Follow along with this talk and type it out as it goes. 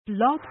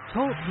Blog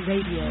Talk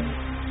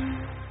Radio.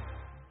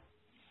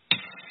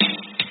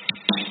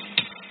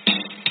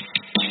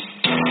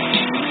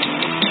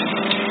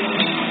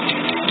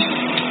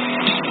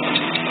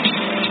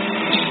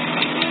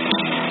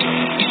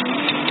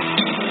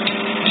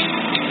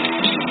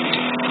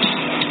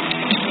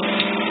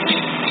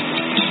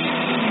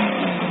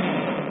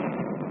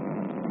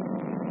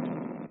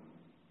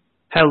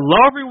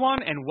 Hello,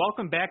 everyone, and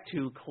welcome back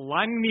to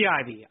Climbing the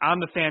Ivy on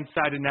the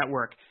Fansided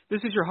Network. This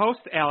is your host,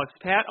 Alex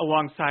Pat,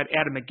 alongside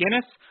Adam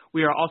McGinnis.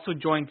 We are also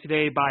joined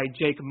today by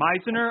Jake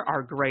Meisner,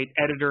 our great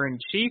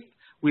editor-in-chief.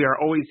 We are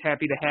always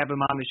happy to have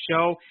him on the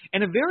show,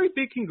 and a very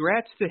big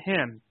congrats to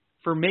him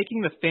for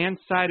making the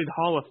Fansided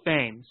Hall of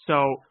Fame.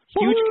 So,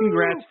 huge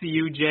congrats to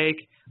you,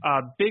 Jake.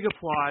 Big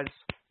applause.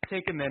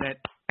 Take a minute.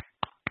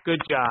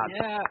 Good job.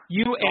 Yeah.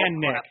 You and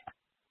Nick.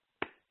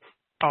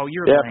 Oh,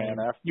 you're lame.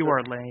 Man, you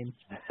are lame.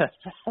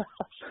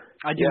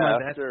 I do my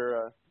best.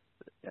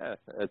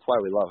 It's why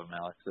we love him,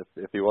 Alex.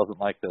 If he wasn't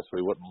like this,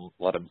 we wouldn't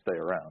let him stay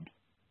around.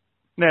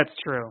 That's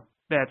true.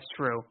 That's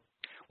true.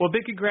 Well,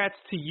 big congrats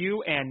to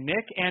you and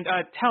Nick. And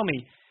tell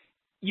me,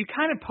 you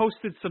kind of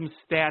posted some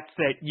stats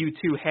that you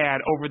two had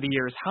over the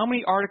years. How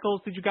many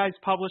articles did you guys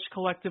publish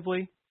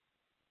collectively?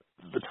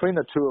 Between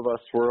the two of us,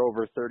 we're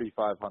over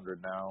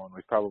 3,500 now, and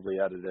we've probably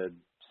edited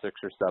 6,000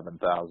 or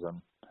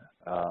 7,000.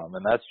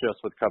 And that's just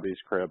with Cubby's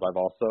Crib. I've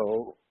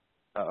also,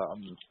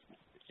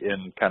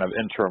 in kind of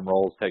interim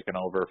roles, taken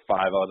over 5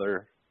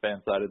 other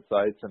fan-sided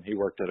sites, and he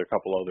worked at a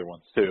couple other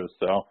ones too.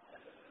 So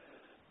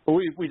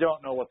we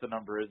don't know what the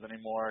number is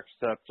anymore,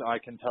 except I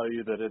can tell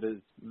you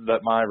that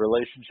my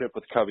relationship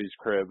with Cubby's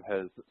Crib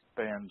has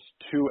spanned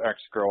 2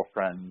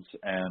 ex-girlfriends,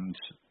 and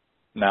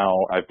now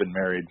I've been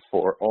married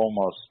for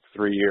almost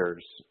 3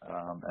 years,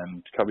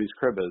 and Cubby's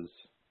Crib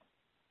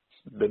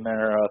has been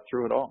there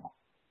through it all.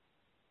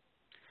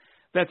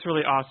 That's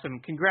really awesome.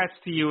 Congrats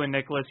to you and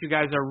Nicholas. You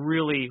guys are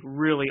really,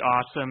 really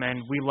awesome,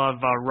 and we love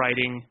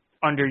writing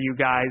under you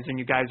guys, and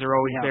you guys are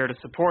always there to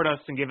support us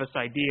and give us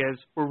ideas.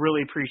 We're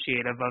really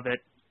appreciative of it.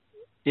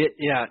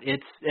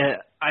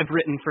 I've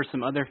written for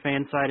some other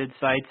fan-sided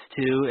sites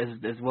too,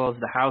 as well as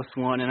the House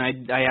one, and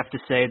I have to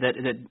say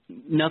that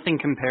nothing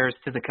compares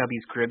to the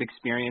Cubby's Crib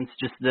experience.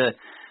 Just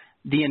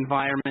the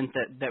environment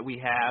that we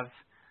have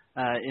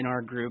in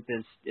our group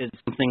is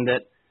something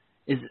that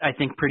is, I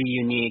think, pretty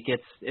unique.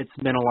 It's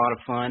been a lot of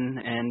fun,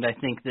 and I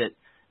think that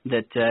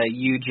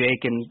you,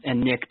 Jake,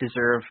 and Nick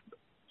deserve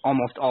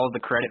almost all of the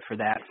credit for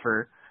that,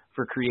 for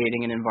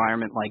creating an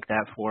environment like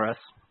that for us.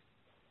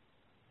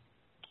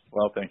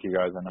 Well, thank you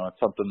guys. I know it's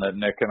something that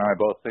Nick and I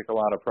both take a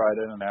lot of pride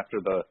in, and after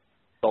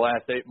the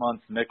last 8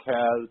 months Nick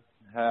has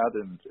had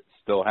and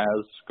still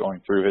has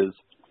going through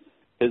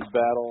his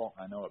battle,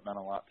 I know it meant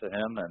a lot to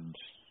him, and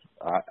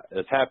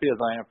as happy as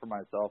I am for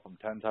myself, I'm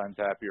 10 times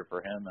happier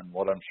for him and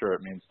what I'm sure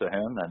it means to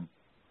him. And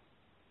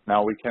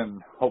now we can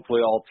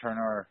hopefully all turn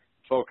our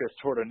focus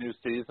toward a new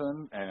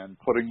season and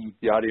putting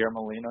Yadier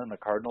Molina and the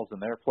Cardinals in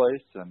their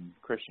place and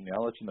Christian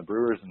Yelich and the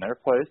Brewers in their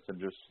place and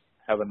just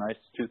have a nice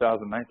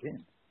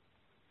 2019.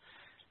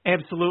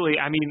 Absolutely.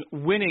 I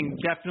mean, winning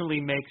definitely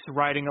makes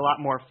writing a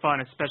lot more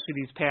fun, especially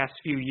these past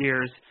few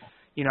years.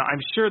 You know, I'm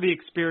sure the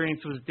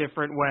experience was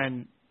different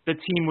when the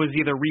team was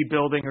either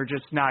rebuilding or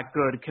just not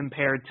good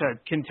compared to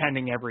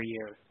contending every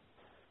year.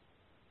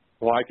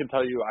 Well, I can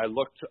tell you, I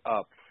looked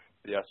up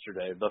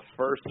yesterday the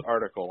first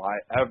article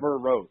I ever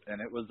wrote,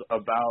 and it was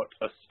about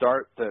a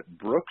start that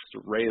Brooks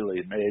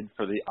Raley made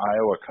for the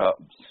Iowa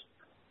Cubs.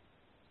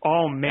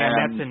 Oh, man,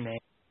 that's a name.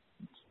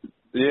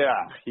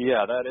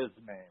 Yeah, that is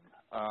a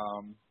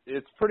name.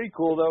 It's pretty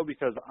cool, though,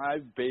 because I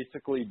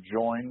basically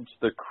joined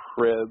the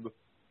Crib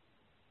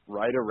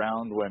right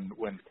around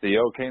when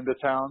Theo came to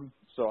town.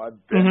 So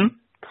I've been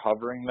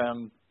covering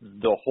them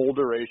the whole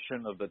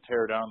duration of the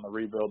teardown, the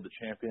rebuild, the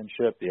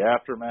championship, the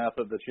aftermath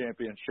of the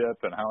championship,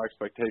 and how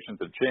expectations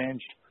have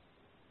changed.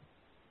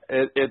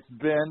 It's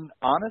been,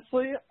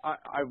 honestly,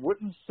 I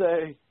wouldn't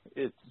say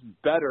it's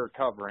better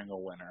covering a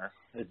winner.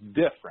 It's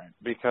different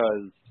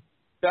because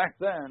back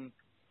then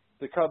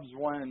the Cubs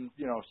win,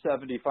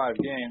 75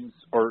 games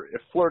or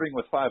if flirting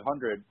with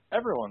 500.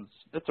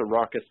 It's a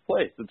raucous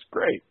place. It's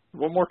great.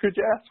 What more could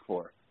you ask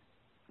for?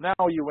 Now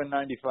you win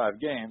 95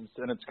 games,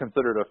 and it's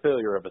considered a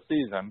failure of a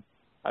season.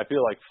 I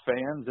feel like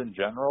fans in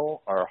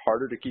general are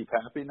harder to keep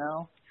happy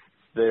now.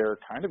 They're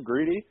kind of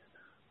greedy.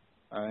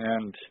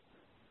 And,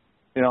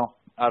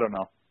 I don't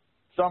know.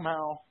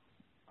 Somehow,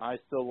 I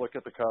still look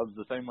at the Cubs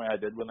the same way I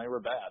did when they were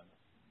bad.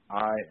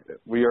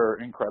 We are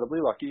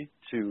incredibly lucky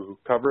to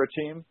cover a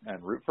team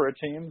and root for a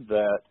team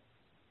that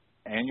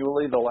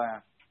annually the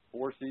last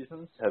 4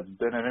 seasons have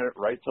been in it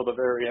right till the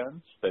very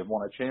end. They've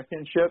won a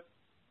championship.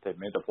 They've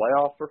made the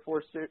playoff for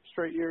 4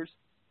 straight years.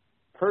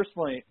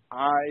 Personally,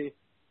 I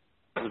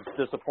was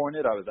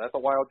disappointed. I was at the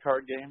wild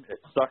card game. It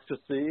sucks to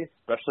see,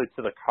 especially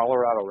to the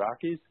Colorado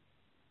Rockies.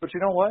 But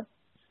you know what?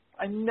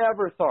 I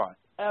never thought,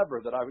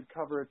 ever, that I would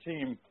cover a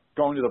team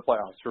going to the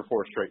playoffs for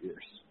 4 straight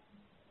years.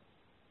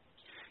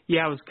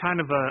 Yeah, it was kind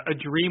of a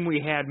dream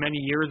we had many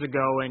years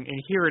ago, and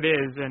here it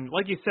is. And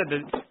like you said,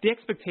 the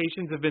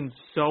expectations have been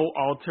so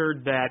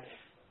altered that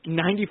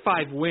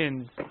 95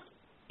 wins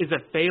is a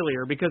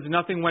failure because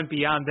nothing went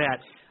beyond that.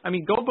 I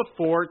mean, go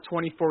before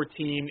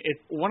 2014, if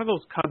one of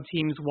those Cub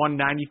teams won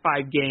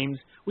 95 games,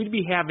 we'd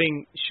be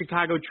having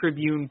Chicago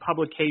Tribune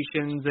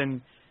publications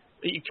and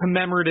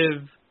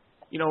commemorative,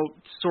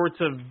 sorts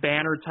of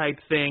banner type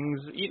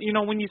things.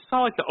 When you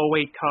saw like the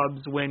 '08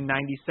 Cubs win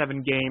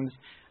 97 games,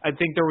 I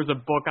think there was a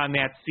book on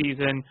that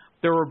season.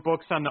 There were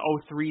books on the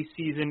 '03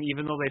 season,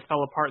 even though they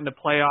fell apart in the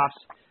playoffs.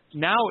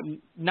 Now,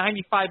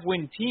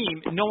 95-win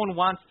team, no one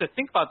wants to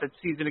think about that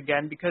season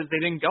again because they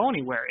didn't go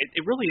anywhere.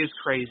 It really is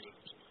crazy.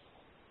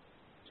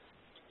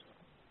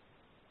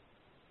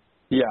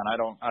 Yeah,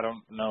 and I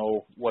don't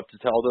know what to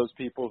tell those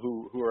people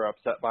who are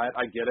upset by it.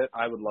 I get it.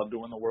 I would love to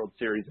win the World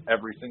Series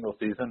every single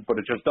season, but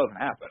it just doesn't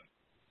happen.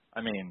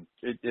 I mean,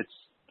 it's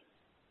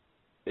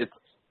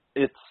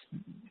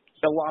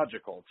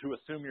illogical to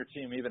assume your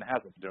team even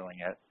hasn't doing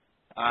it.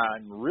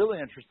 I'm really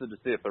interested to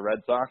see if the Red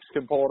Sox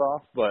can pull it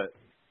off, but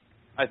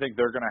I think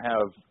they're going to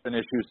have an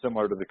issue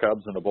similar to the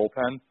Cubs in the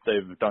bullpen.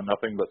 They've done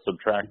nothing but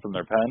subtract from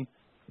their pen.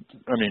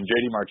 I mean,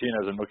 JD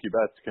Martinez and Mookie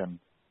Betts can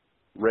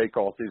rake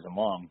all season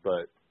long,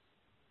 but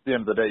at the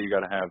end of the day, you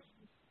got to have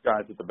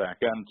guys at the back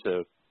end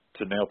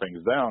to nail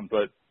things down.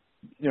 But,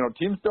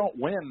 teams don't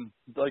win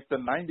like the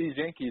 90s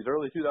Yankees,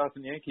 early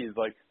 2000 Yankees.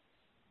 Like,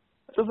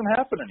 it doesn't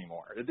happen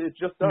anymore. It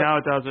just doesn't. No,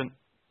 it doesn't.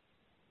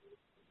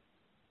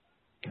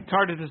 It's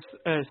hard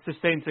to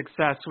sustain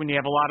success when you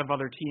have a lot of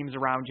other teams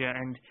around you.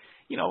 And,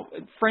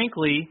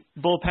 frankly,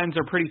 bullpens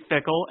are pretty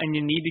fickle, and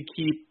you need to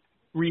keep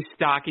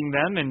restocking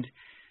them. And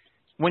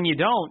when you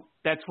don't,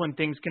 that's when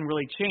things can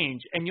really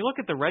change. And you look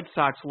at the Red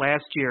Sox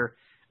last year,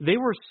 they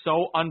were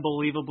so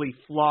unbelievably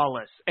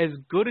flawless. As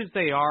good as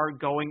they are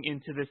going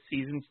into this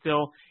season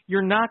still,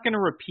 you're not going to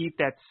repeat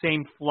that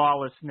same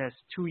flawlessness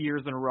 2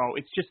 years in a row.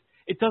 It's just,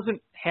 it doesn't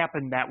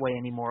happen that way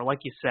anymore, like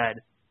you said.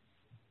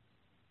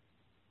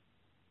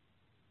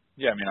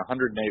 Yeah, I mean,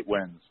 108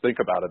 wins. Think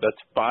about it.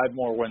 That's 5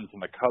 more wins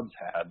than the Cubs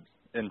had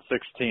in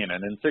 16.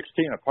 And in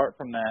 16, apart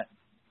from that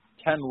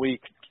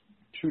 10-week,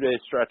 2-day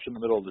stretch in the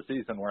middle of the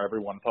season where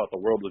everyone thought the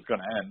world was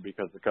going to end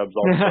because the Cubs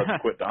all of a sudden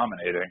quit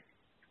dominating,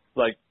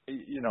 like,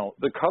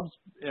 the Cubs,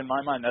 in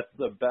my mind, that's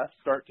the best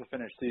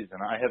start-to-finish season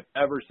I have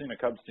ever seen a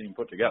Cubs team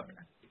put together.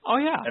 Oh,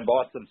 yeah. And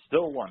Boston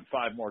still won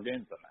 5 more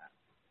games than that.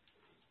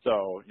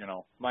 So,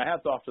 my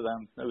hat's off to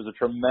them. It was a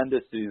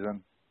tremendous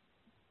season.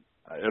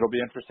 It'll be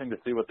interesting to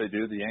see what they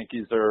do. The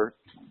Yankees are,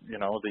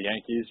 the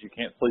Yankees. You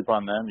can't sleep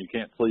on them. You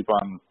can't sleep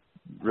on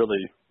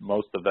really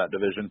most of that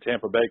division.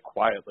 Tampa Bay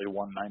quietly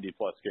won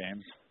 90-plus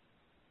games.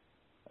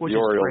 Which is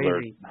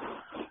crazy.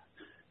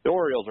 The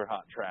Orioles are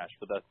hot trash,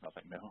 but that's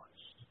nothing new.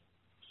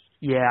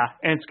 Yeah,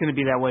 and it's going to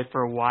be that way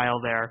for a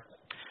while there.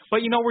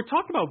 But, we're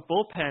talking about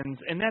bullpens,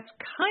 and that's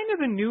kind of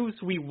the news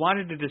we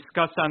wanted to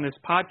discuss on this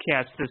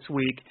podcast this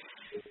week.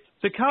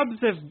 The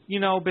Cubs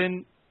have,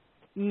 been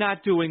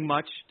not doing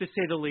much, to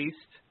say the least,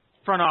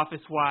 front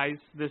office-wise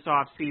this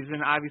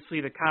offseason. Obviously,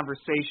 the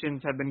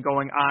conversations have been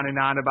going on and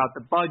on about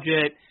the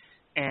budget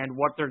and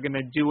what they're going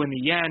to do in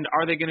the end.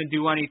 Are they going to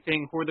do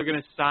anything? Who are they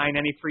going to sign?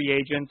 Any free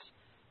agents?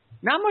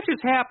 Not much has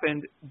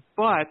happened,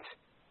 but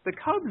the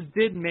Cubs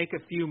did make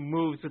a few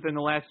moves within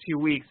the last few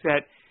weeks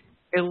that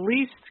at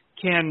least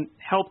can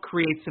help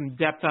create some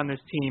depth on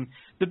this team.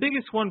 The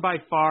biggest one by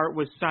far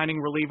was signing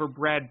reliever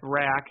Brad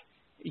Brach.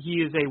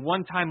 He is a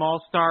one-time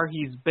All-Star.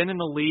 He's been in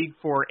the league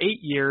for 8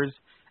 years.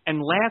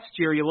 And last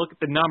year, you look at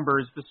the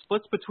numbers, the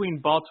splits between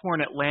Baltimore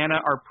and Atlanta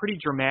are pretty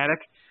dramatic.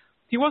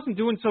 He wasn't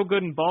doing so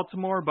good in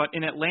Baltimore, but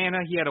in Atlanta,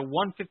 he had a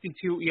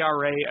 1.52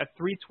 ERA,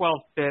 a 3.12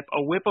 FIP,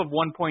 a WHIP of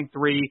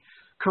 1.3.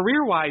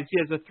 Career-wise, he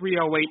has a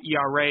 3.08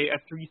 ERA, a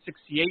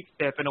 3.68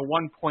 FIP, and a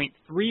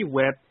 1.3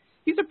 WHIP.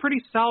 He's a pretty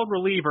solid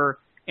reliever,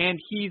 and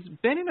he's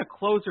been in a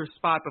closer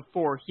spot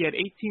before. He had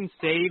 18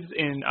 saves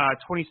in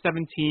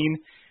 2017.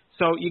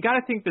 So you got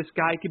to think this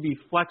guy could be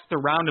flexed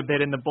around a bit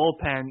in the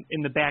bullpen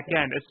in the back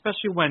end,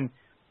 especially when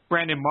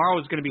Brandon Morrow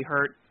is going to be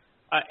hurt.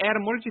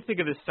 Adam, what did you think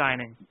of this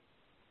signing?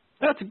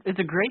 It's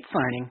a great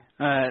signing.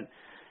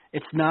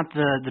 It's not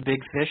the big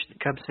fish that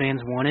Cubs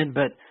fans wanted,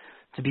 but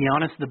to be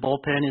honest, the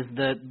bullpen is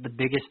the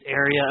biggest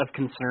area of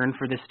concern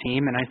for this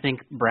team, and I think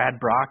Brad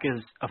Brach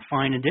is a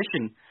fine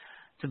addition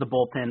to the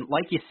bullpen.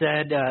 Like you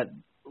said,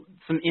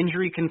 some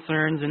injury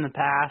concerns in the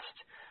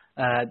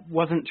past.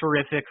 Wasn't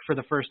terrific for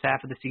the first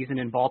half of the season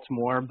in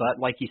Baltimore, but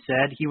like you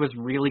said, he was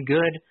really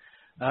good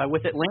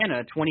with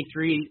Atlanta,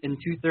 23 and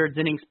 2/3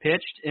 innings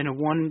pitched and a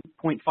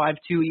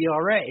 1.52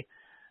 ERA.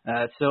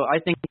 So I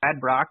think Brad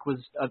Brach was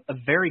a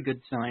very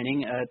good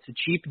signing. It's a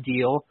cheap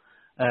deal.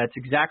 It's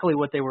exactly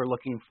what they were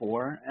looking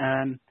for.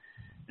 And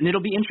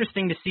it'll be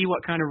interesting to see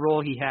what kind of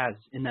role he has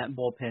in that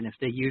bullpen, if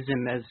they use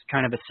him as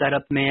kind of a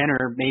setup man,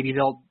 or maybe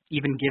they'll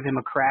even give him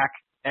a crack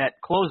at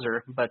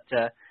closer. But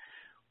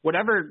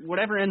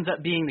whatever ends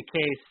up being the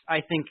case,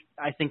 I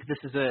think this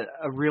is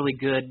a really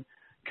good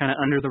kind of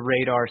under the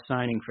radar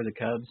signing for the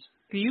Cubs.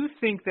 Do you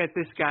think that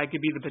this guy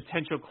could be the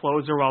potential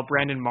closer while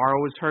Brandon Morrow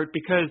was hurt?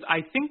 Because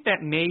I think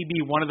that may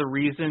be one of the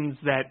reasons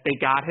that they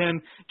got him.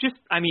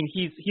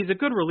 He's a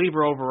good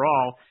reliever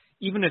overall.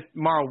 Even if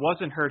Morrow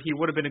wasn't hurt, he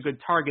would have been a good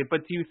target.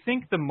 But do you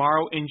think the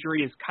Morrow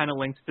injury is kind of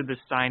linked to this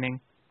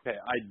signing? Okay,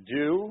 I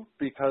do,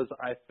 because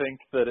I think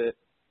that it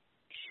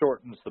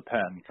shortens the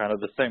pen, kind of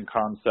the same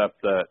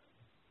concept that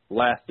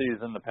last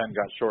season the pen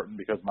got shortened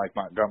because Mike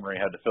Montgomery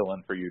had to fill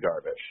in for Yu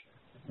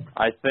Darvish.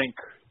 I think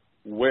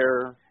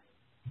where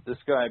this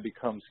guy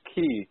becomes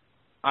key,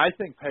 I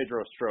think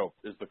Pedro Strop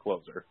is the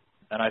closer.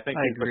 And I think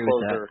he's the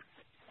closer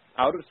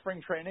out of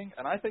spring training,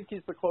 and I think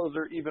he's the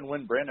closer even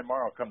when Brandon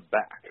Morrow comes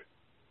back.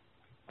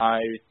 I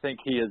think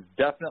he has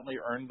definitely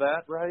earned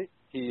that right.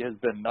 He has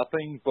been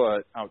nothing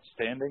but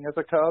outstanding as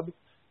a Cub.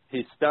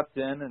 He stepped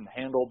in and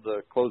handled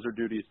the closer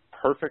duties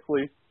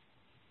perfectly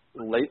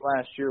late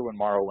last year when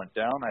Morrow went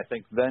down. I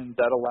think then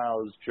that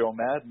allows Joe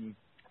Maddon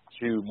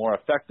to more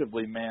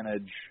effectively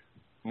manage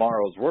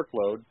Morrow's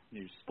workload.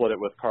 You split it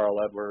with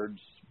Carl Edwards,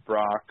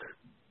 Brock,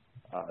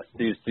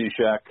 Steve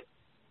Cishek,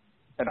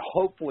 and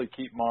hopefully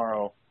keep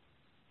Morrow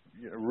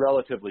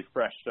relatively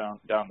fresh down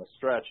the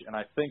stretch. And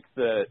I think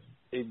that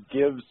it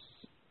gives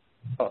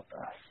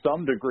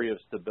some degree of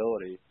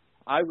stability.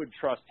 I would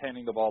trust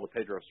handing the ball to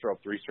Pedro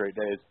Strop 3 straight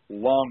days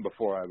long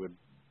before I would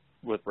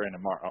with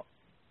Brandon Morrow.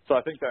 So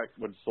I think that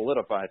would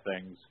solidify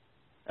things.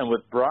 And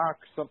with Brock,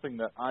 something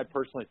that I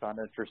personally found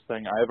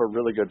interesting, I have a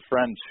really good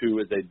friend who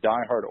is a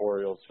diehard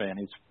Orioles fan.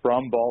 He's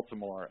from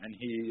Baltimore, and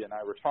he and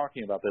I were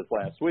talking about this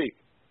last week.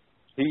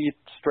 He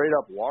straight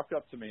up walked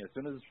up to me as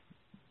soon as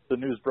the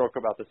news broke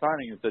about the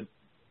signing and said,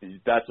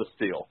 "That's a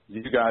steal.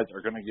 You guys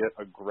are going to get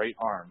a great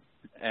arm."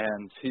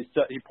 And he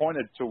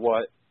pointed to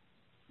what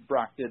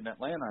Brock did in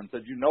Atlanta and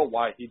said, "You know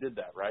why he did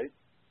that, right?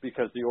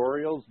 Because the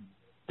Orioles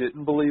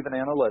didn't believe in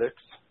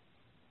analytics.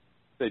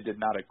 They did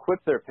not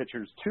equip their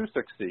pitchers to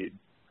succeed.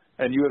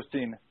 And you have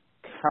seen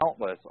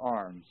countless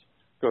arms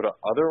go to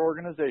other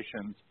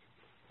organizations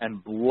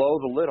and blow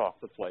the lid off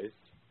the place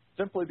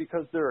simply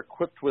because they're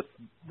equipped with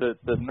the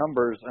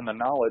numbers and the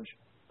knowledge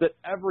that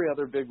every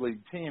other big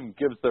league team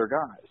gives their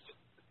guys."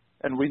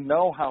 And we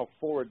know how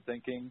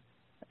forward-thinking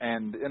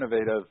and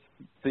innovative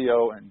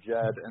Theo and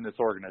Jed and this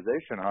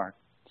organization are.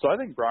 So I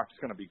think Brock's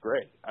going to be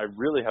great. I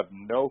really have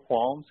no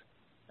qualms.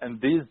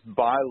 And these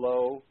buy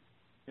low,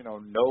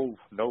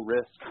 no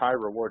risk, high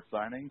reward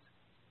signings,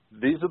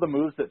 these are the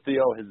moves that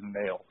Theo has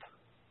nailed.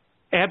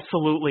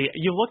 Absolutely.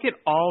 You look at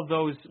all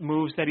those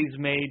moves that he's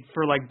made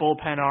for like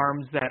bullpen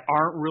arms that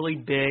aren't really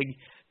big,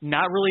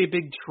 not really a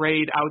big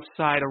trade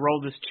outside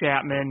Aroldis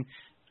Chapman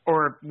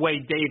or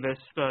Wade Davis.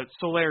 The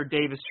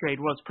Soler-Davis trade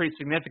was pretty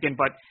significant,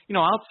 but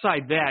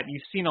outside that,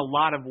 you've seen a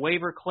lot of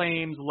waiver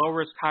claims, low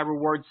risk, high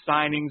reward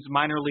signings,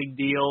 minor league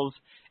deals,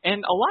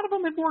 and a lot of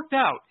them have worked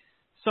out.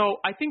 So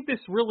I think this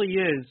really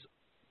is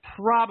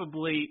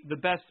probably the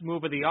best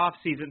move of the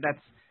offseason.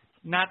 That's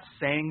not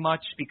saying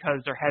much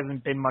because there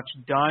hasn't been much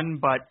done,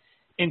 but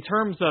in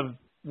terms of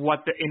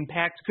what the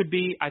impact could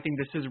be, I think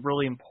this is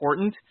really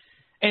important.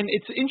 And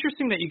it's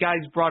interesting that you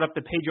guys brought up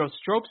the Pedro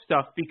Strop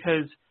stuff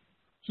because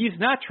he's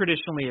not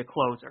traditionally a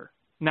closer.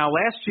 Now,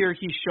 last year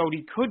he showed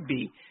he could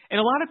be, and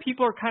a lot of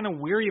people are kind of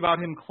weary about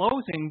him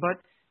closing,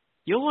 but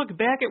you look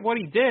back at what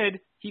he did,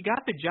 he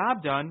got the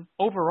job done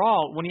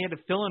overall when he had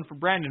to fill in for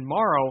Brandon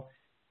Morrow.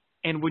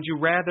 And would you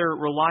rather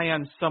rely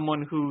on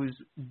someone who's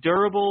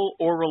durable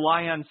or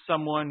rely on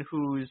someone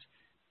who's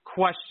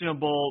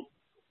questionable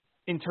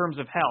in terms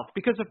of health?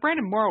 Because if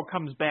Brandon Morrow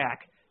comes back,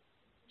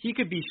 he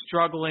could be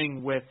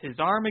struggling with his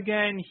arm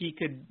again. He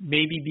could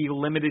maybe be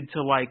limited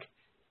to like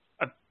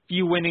a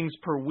few innings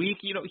per week.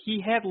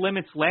 He had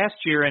limits last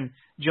year, and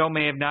Joe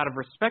may have not have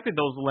respected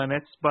those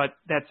limits, but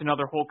that's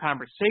another whole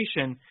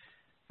conversation.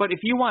 But if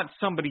you want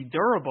somebody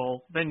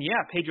durable, then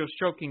yeah, Pedro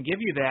Strop can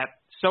give you that.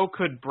 So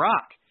could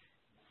Brock.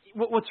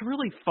 What's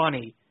really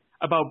funny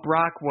about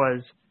Brock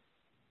was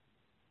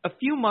a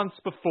few months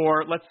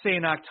before, let's say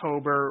in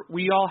October,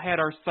 we all had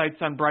our sights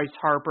on Bryce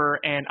Harper,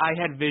 and I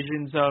had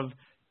visions of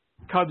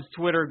Cubs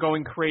Twitter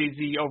going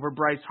crazy over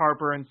Bryce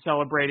Harper and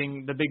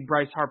celebrating the big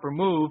Bryce Harper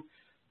move.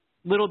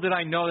 Little did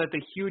I know that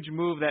the huge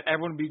move that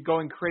everyone would be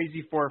going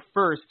crazy for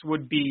first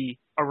would be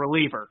a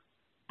reliever.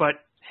 But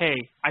hey,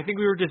 I think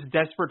we were just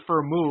desperate for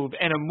a move,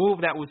 and a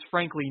move that was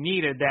frankly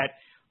needed,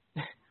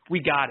 that we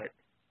got it.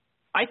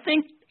 I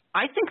think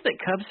that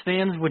Cubs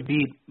fans would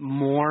be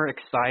more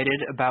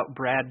excited about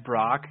Brad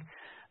Brock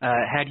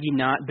had he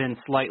not been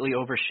slightly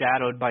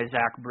overshadowed by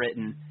Zach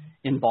Britton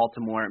in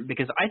Baltimore.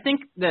 Because I think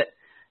that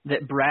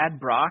Brad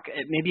Brock,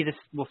 maybe this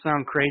will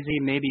sound crazy,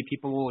 maybe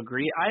people will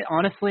agree,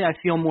 I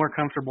feel more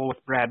comfortable with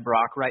Brad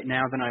Brock right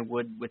now than I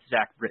would with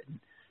Zach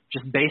Britton.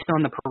 Just based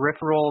on the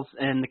peripherals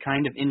and the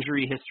kind of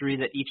injury history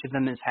that each of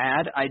them has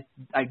had,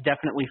 I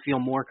definitely feel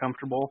more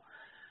comfortable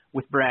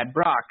with Brad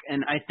Brock.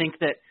 And I think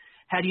that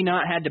had he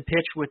not had to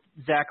pitch with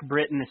Zach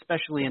Britton,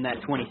 especially in that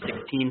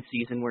 2016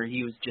 season where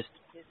he was just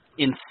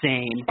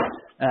insane,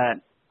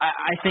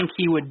 I think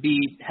he would be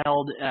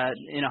held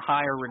in a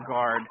higher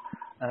regard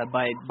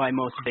by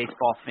most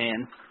baseball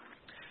fans.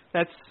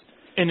 That's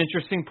an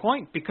interesting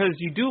point because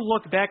you do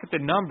look back at the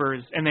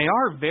numbers, and they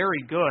are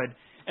very good.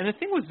 And the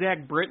thing with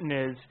Zach Britton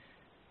is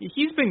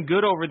he's been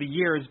good over the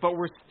years, but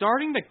we're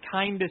starting to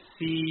kind of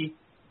see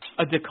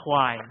a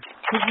decline.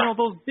 Because,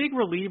 those big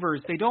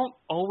relievers, they don't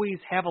always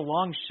have a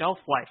long shelf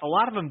life. A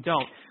lot of them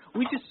don't.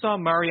 We just saw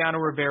Mariano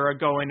Rivera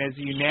go in as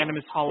a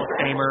unanimous Hall of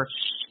Famer.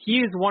 He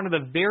is one of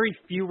the very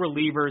few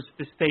relievers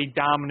to stay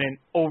dominant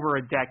over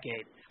a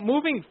decade.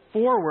 Moving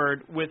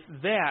forward with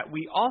that,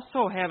 we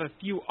also have a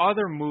few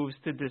other moves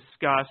to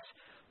discuss.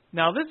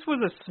 Now, this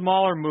was a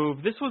smaller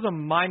move. This was a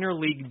minor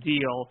league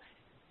deal.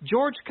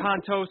 George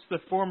Kontos, the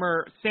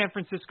former San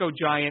Francisco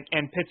Giant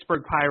and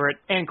Pittsburgh Pirate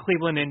and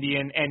Cleveland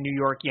Indian and New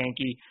York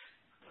Yankee,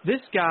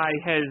 this guy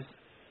has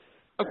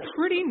a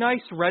pretty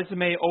nice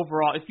resume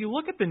overall. If you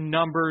look at the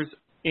numbers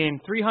in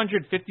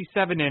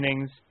 357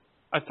 innings,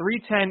 a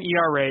 3.10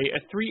 ERA,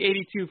 a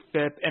 3.82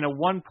 FIP, and a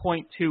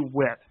 1.2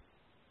 WHIP.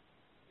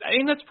 I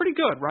mean, that's pretty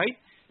good, right?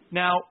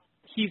 Now,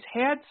 he's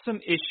had some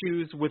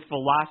issues with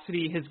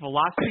velocity. His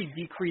velocity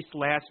decreased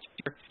last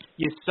year.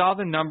 You saw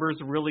the numbers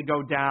really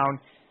go down.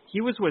 He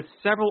was with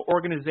several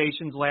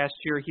organizations last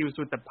year. He was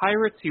with the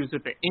Pirates. He was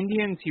with the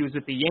Indians. He was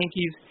with the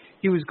Yankees.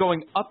 He was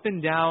going up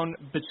and down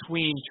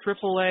between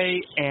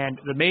AAA and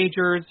the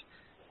majors.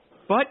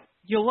 But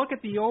you look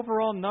at the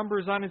overall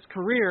numbers on his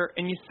career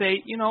and you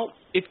say,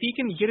 if he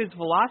can get his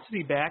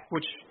velocity back,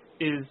 which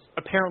is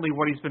apparently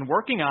what he's been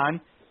working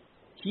on,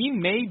 he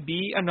may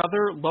be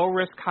another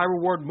low-risk,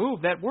 high-reward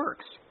move that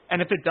works.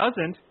 And if it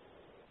doesn't,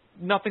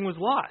 nothing was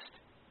lost.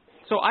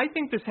 So I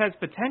think this has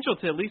potential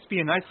to at least be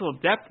a nice little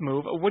depth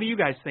move. What do you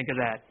guys think of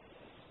that?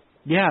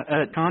 Yeah,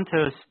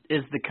 Kontos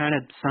is the kind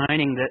of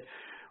signing that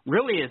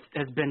really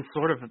has been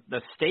sort of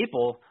the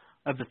staple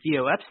of the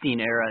Theo Epstein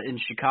era in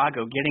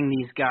Chicago, getting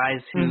these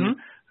guys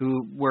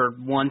who were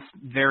once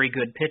very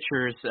good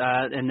pitchers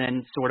and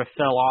then sort of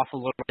fell off a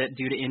little bit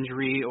due to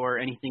injury or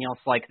anything else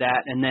like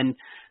that, and then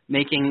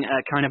making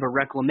kind of a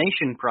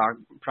reclamation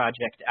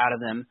project out of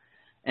them.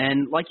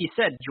 And like you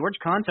said, George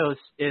Kontos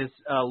is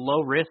a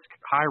low-risk,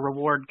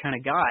 high-reward kind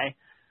of guy.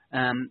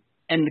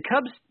 And the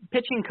Cubs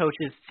pitching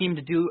coaches seem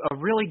to do a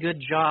really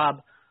good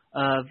job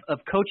of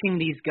coaching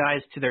these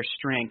guys to their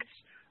strengths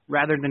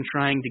rather than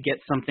trying to get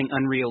something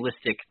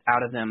unrealistic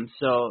out of them.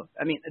 So,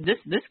 I mean,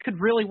 this could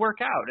really work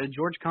out.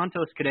 George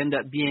Kontos could end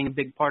up being a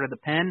big part of the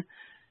pen.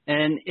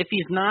 And if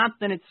he's not,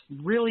 then it's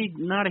really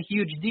not a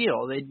huge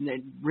deal. They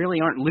really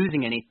aren't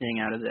losing anything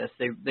out of this.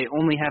 They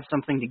only have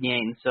something to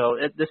gain. So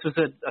this was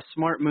a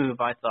smart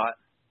move, I thought.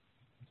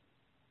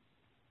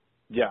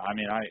 Yeah, I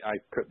mean, I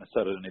couldn't have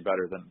said it any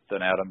better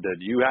than Adam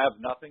did. You have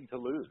nothing to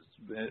lose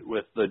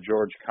with the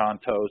George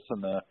Kontos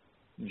and the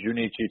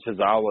Junichi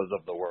Tazawas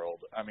of the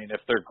world. I mean,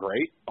 if they're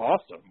great,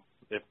 awesome.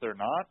 If they're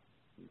not,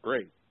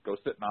 great. Go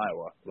sit in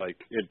Iowa. Like,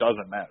 it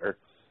doesn't matter.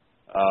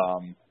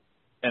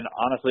 And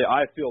honestly,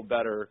 I feel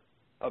better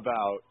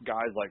about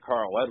guys like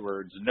Carl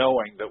Edwards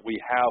knowing that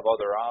we have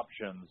other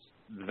options,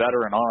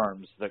 veteran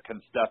arms that can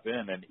step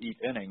in and eat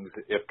innings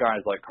if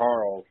guys like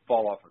Carl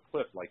fall off a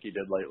cliff like he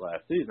did late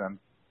last season.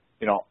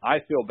 I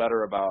feel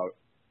better about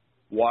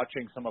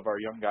watching some of our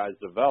young guys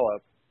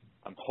develop.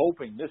 I'm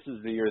hoping this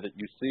is the year that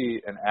you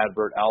see an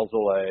Adbert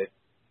Alzolay,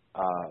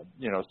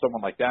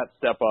 someone like that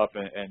step up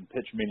and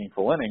pitch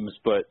meaningful innings,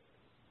 but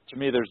to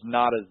me, there's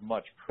not as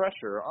much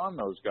pressure on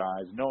those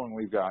guys, knowing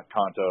we've got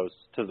Kontos,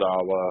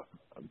 Tazawa,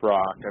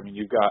 Brock. I mean,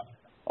 you've got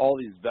all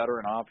these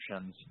veteran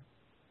options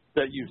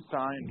that you've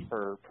signed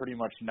for pretty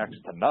much next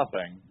to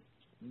nothing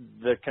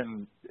that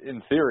can,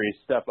 in theory,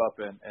 step up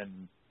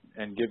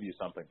and give you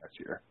something this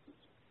year.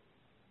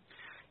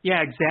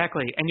 Yeah,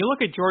 exactly. And you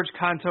look at George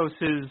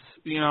Kontos's,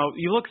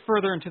 you look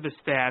further into the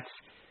stats,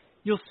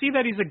 you'll see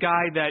that he's a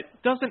guy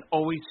that doesn't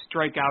always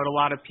strike out a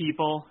lot of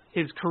people.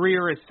 His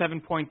career is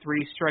 7.3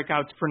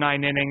 strikeouts per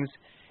 9 innings.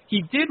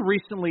 He did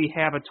recently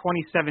have a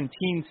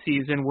 2017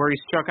 season where he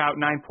struck out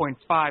 9.5.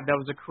 That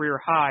was a career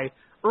high.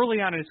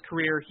 Early on in his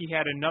career, he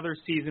had another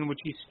season which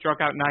he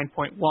struck out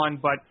 9.1,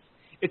 but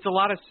it's a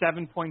lot of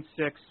 7.6,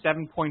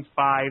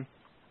 7.5,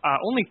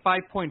 only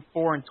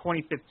 5.4 in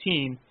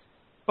 2015.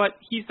 But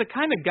he's the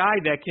kind of guy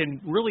that can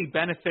really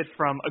benefit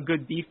from a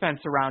good defense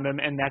around him,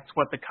 and that's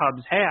what the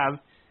Cubs have.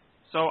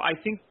 So I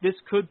think this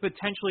could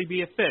potentially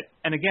be a fit.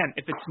 And again,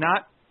 if it's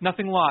not,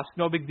 nothing lost,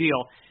 no big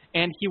deal.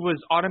 And he was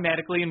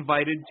automatically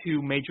invited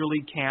to Major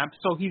League camp,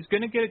 so he's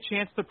going to get a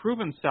chance to prove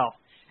himself.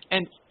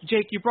 And,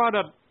 Jake, you brought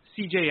up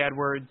C.J.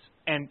 Edwards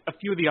and a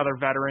few of the other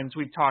veterans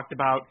we've talked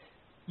about.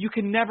 You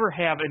can never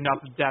have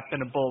enough depth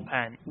in a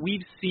bullpen.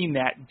 We've seen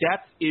that.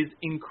 Depth is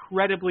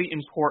incredibly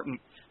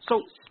important.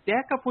 So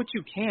stack up what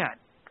you can.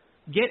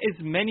 Get as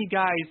many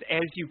guys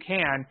as you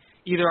can,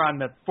 either on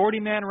the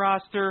 40-man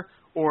roster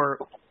or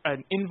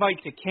an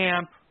invite to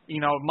camp,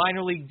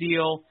 minor league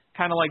deal,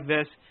 kind of like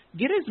this.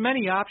 Get as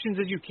many options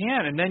as you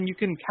can, and then you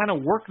can kind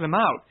of work them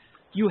out.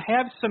 You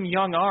have some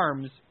young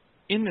arms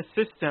in the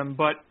system,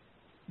 but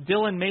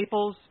Dylan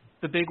Maples,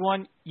 the big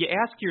one, you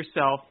ask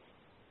yourself,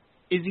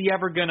 is he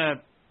ever going to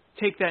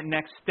take that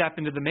next step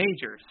into the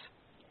majors?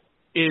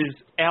 is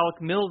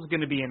Alec Mills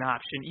going to be an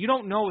option? You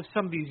don't know with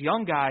some of these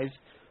young guys,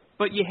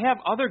 but you have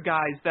other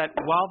guys that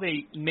while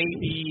they may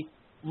be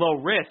low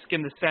risk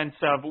in the sense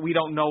of we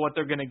don't know what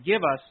they're going to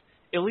give us,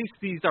 at least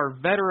these are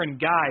veteran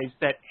guys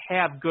that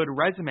have good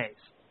resumes.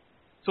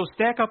 So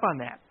stack up on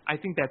that. I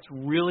think that's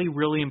really,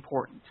 really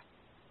important.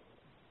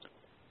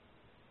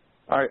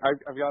 All right,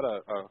 I've got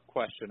a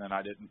question, and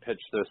I didn't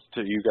pitch this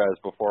to you guys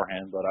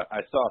beforehand, but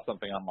I saw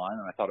something online,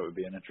 and I thought it would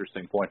be an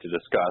interesting point to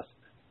discuss.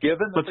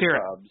 Given that the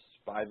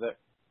Cubs,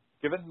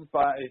 given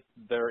by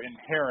their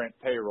inherent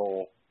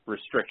payroll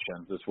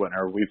restrictions this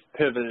winter, we've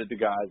pivoted to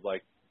guys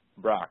like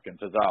Brock and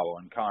Tazawa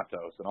and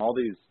Contos and all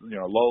these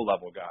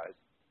low-level guys,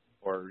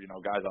 or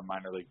guys on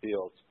minor league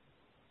deals.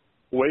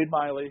 Wade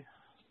Miley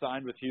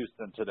signed with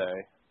Houston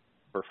today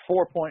for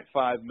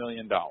 $4.5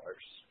 million.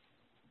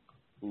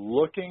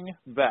 Looking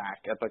back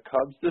at the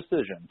Cubs'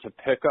 decision to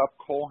pick up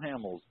Cole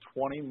Hamels'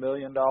 $20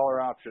 million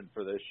option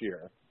for this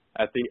year,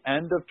 at the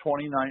end of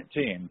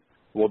 2019,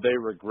 will they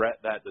regret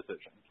that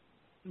decision?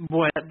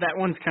 Boy, that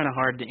one's kind of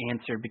hard to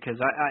answer because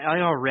I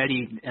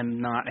already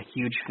am not a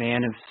huge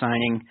fan of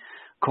signing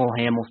Cole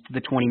Hamels to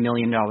the $20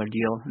 million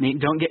deal. I mean,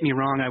 don't get me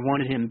wrong, I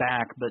wanted him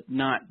back, but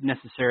not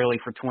necessarily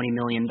for $20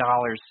 million.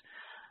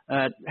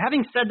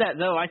 Having said that,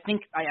 though, I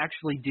think I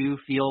actually do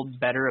feel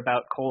better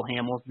about Cole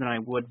Hamels than I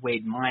would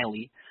Wade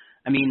Miley.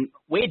 I mean,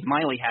 Wade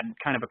Miley had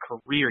kind of a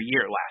career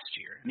year last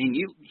year. I mean,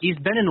 he's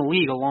been in the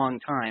league a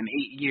long time,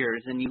 8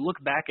 years, and you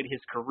look back at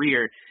his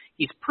career,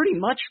 he's pretty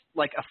much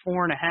like a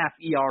 4.5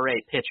 ERA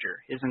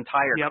pitcher his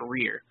entire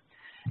career.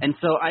 And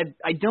so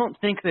I don't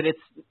think that it's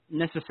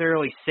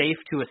necessarily safe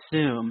to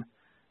assume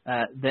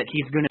that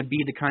he's going to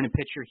be the kind of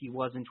pitcher he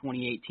was in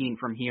 2018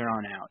 from here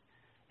on out.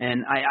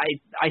 And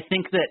I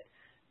think that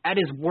at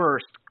his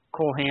worst,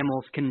 Cole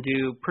Hamels can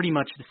do pretty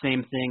much the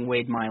same thing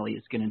Wade Miley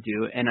is going to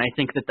do. And I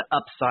think that the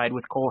upside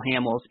with Cole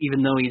Hamels,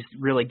 even though he's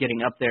really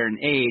getting up there in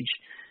age,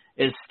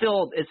 is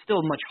still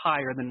much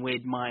higher than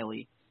Wade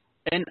Miley.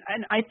 And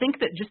I think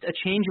that just a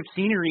change of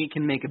scenery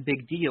can make a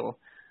big deal.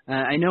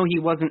 I know he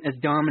wasn't as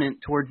dominant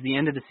towards the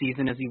end of the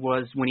season as he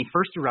was when he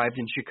first arrived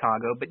in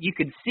Chicago, but you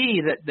could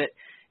see that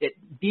it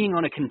being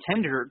on a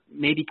contender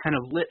maybe kind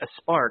of lit a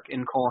spark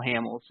in Cole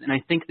Hamels. And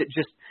I think that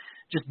just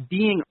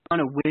being on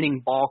a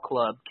winning ball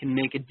club can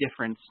make a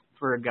difference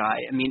for a guy.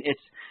 I mean,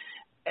 it's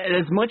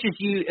as much as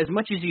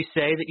you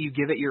say that you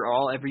give it your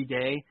all every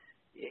day,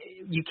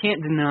 you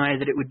can't deny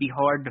that it would be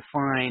hard to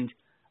find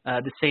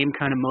the same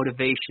kind of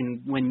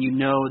motivation when you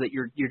know that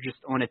you're just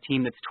on a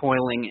team that's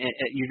toiling.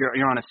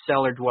 You're on a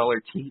cellar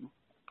dweller team,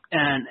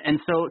 and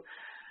so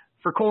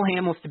for Cole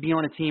Hamels to be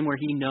on a team where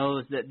he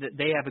knows that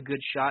they have a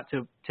good shot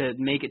to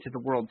make it to the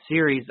World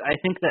Series, I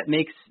think that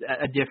makes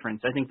a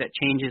difference. I think that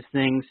changes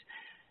things.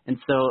 And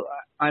so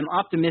I'm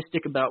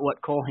optimistic about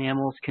what Cole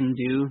Hamels can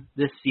do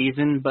this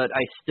season, but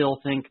I still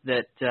think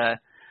that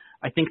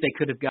I think they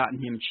could have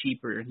gotten him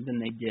cheaper than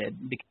they did.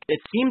 It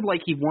seemed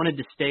like he wanted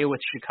to stay with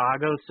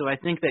Chicago, so I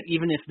think that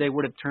even if they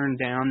would have turned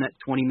down that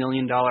 $20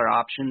 million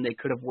option, they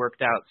could have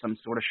worked out some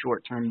sort of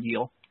short-term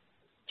deal.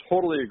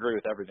 Totally agree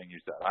with everything you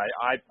said.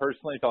 I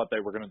personally thought they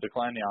were going to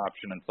decline the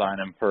option and sign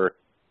him for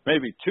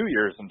maybe 2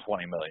 years and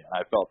 $20 million.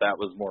 I felt that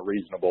was more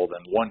reasonable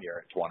than 1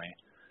 year at 20,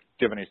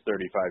 given he's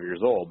 35 years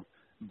old.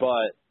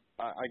 But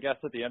I guess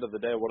at the end of the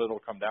day, what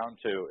it'll come down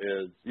to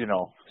is,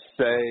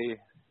 say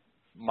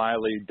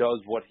Miley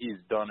does what he's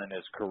done in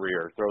his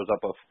career, throws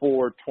up a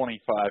 4.25,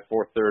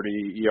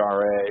 4.30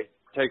 ERA,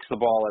 takes the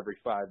ball every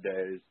 5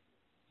 days,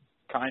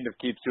 kind of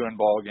keeps you in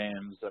ball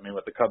games. I mean,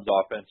 with the Cubs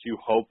offense, you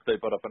hope they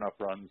put up enough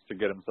runs to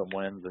get him some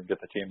wins and get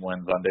the team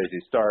wins on days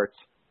he starts.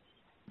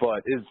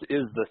 But is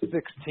the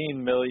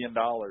 $16 million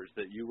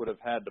that you would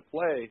have had to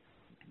play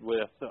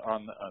with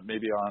on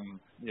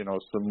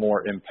some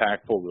more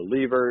impactful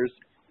relievers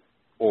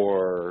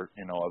or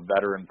a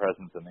veteran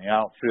presence in the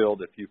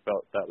outfield if you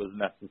felt that was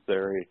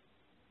necessary,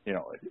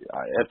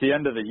 at the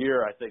end of the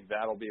year I think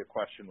that'll be a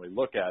question we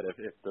look at.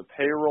 If the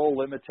payroll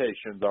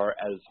limitations are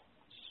as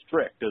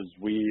strict as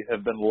we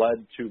have been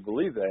led to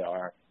believe they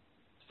are,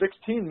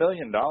 $16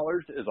 million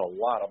is a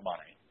lot of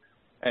money,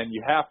 and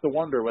you have to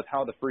wonder with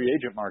how the free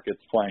agent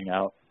market's playing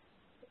out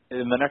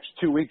in the next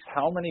 2 weeks,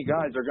 how many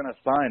guys are going to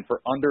sign for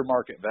under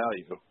market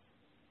value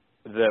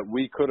that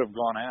we could have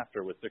gone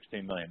after with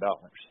 $16 million? I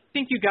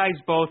think you guys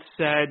both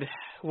said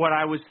what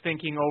I was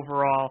thinking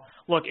overall.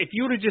 Look, if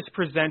you would have just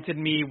presented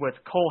me with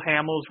Cole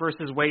Hamels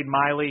versus Wade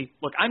Miley,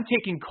 look, I'm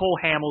taking Cole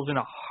Hamels in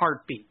a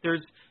heartbeat.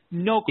 There's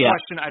no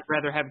question I'd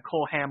rather have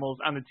Cole Hamels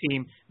on the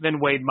team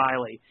than Wade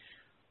Miley.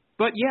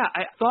 But, yeah,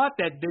 I thought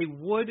that they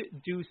would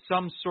do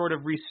some sort of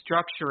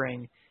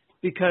restructuring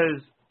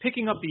because –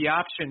 picking up the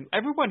option,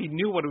 everybody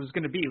knew what it was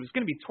going to be. It was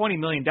going to be $20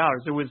 million.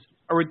 It was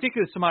a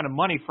ridiculous amount of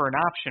money for an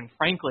option,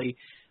 frankly.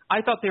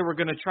 I thought they were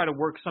going to try to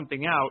work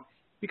something out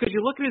because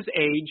you look at his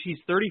age, he's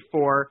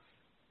 34.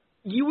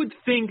 You would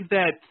think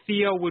that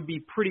Theo would be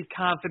pretty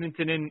confident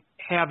in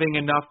having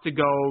enough to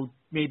go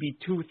maybe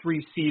 2-3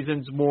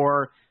 seasons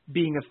more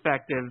being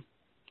effective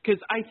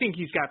because I think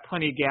he's got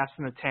plenty of gas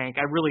in the tank.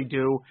 I really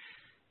do.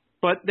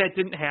 But that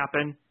didn't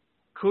happen.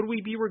 Could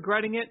we be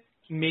regretting it?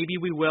 maybe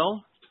we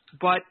will,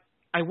 but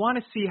I want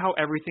to see how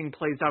everything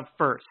plays out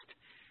first.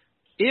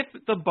 If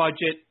the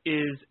budget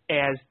is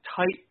as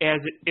tight as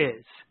it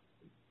is,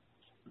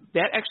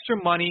 that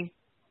extra money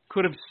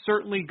could have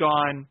certainly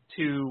gone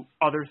to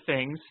other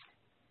things.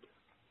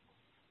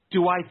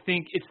 Do I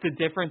think it's the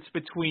difference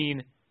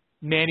between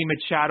Manny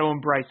Machado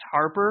and Bryce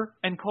Harper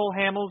and Cole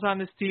Hamels on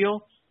this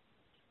deal?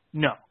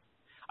 No.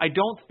 I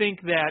don't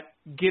think that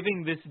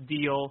giving this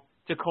deal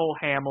to Cole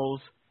Hamels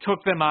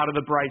took them out of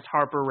the Bryce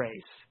Harper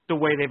race the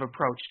way they've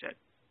approached it.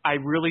 I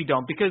really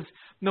don't, because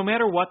no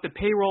matter what, the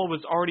payroll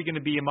was already going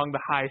to be among the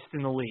highest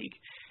in the league.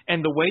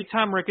 And the way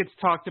Tom Ricketts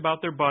talked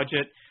about their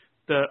budget,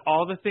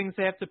 all the things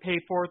they have to pay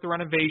for, the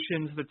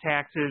renovations, the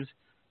taxes,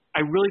 I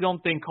really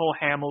don't think Cole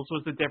Hamels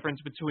was the difference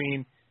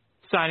between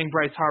signing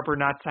Bryce Harper,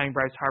 not signing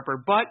Bryce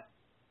Harper. But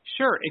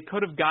sure, it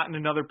could have gotten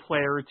another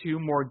player or two,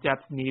 more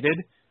depth needed.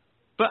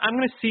 But I'm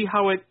going to see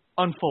how it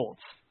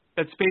unfolds.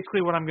 That's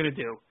basically what I'm going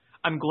to do.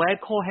 I'm glad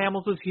Cole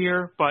Hamels is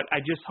here, but I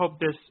just hope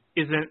this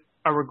isn't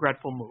a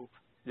regretful move.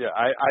 Yeah,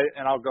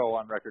 and I'll go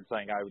on record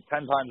saying 10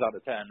 times out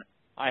of 10,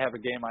 I have a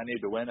game I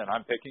need to win, and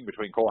I'm picking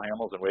between Cole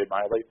Hamels and Wade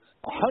Miley.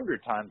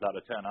 100 times out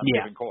of 10, I'm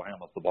giving Cole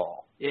Hamels the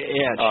ball. Yeah,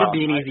 it should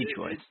be an easy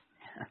choice.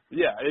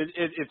 Yeah,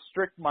 it's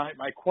strict. My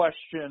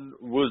question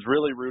was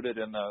really rooted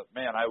in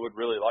I would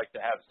really like to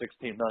have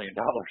 $16 million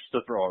to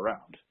throw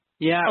around.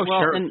 Yeah,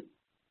 sure. And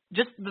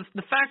just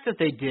the fact that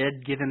they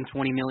did give him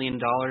 $20 million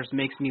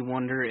makes me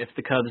wonder if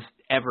the Cubs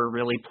ever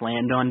really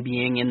planned on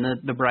being in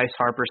the Bryce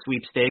Harper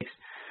sweepstakes.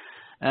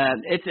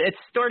 It's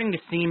starting to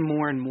seem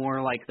more and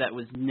more like that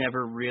was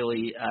never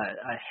really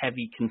a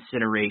heavy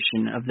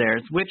consideration of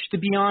theirs, which, to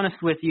be honest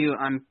with you,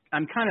 I'm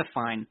kind of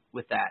fine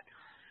with that,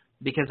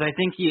 because I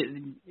think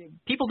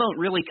people don't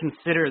really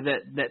consider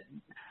that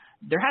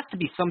there has to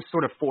be some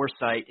sort of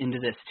foresight into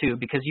this too,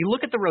 because you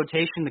look at the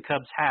rotation the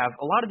Cubs have,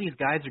 a lot of these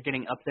guys are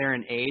getting up there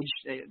in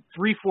age.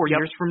 3-4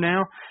 years from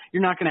now,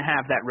 you're not going to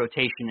have that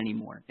rotation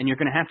anymore, and you're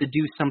going to have to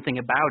do something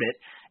about it.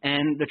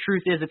 And the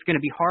truth is, it's going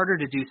to be harder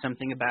to do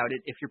something about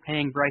it if you're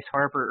paying Bryce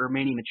Harper or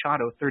Manny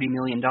Machado $30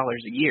 million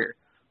a year.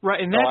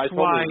 Right, and that's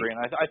totally why agree.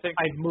 And I think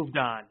I've moved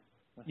on.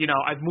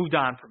 I've moved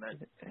on from it.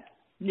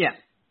 Yeah.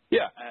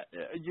 Yeah,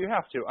 you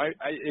have to.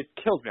 It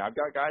kills me. I've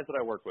got guys that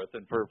I work with,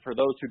 and for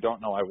those who don't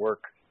know, I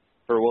work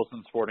for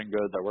Wilson Sporting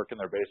Goods. I work in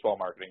their baseball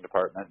marketing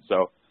department.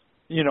 So,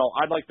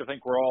 I'd like to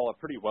think we're all a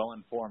pretty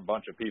well-informed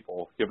bunch of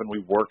people, given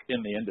we work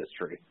in the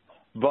industry.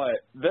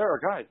 But there are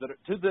guys that,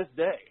 to this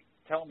day,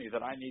 tell me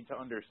that I need to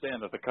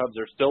understand that the Cubs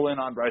are still in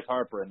on Bryce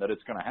Harper and that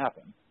it's going to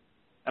happen.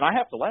 And I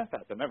have to laugh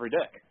at them every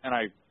day, and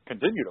I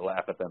continue to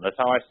laugh at them. That's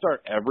how I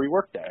start every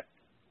workday.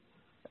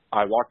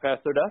 I walk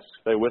past their desks,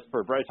 they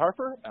whisper Bryce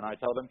Harper, and I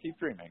tell them keep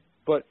dreaming.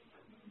 But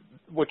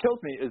what kills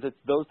me is it's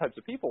those types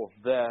of people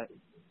that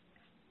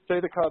say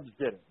the Cubs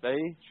did it.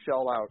 They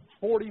shell out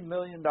 $40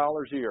 million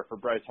a year for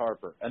Bryce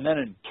Harper, and then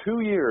in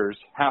 2 years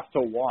have to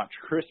watch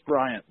Chris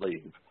Bryant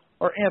leave,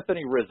 or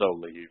Anthony Rizzo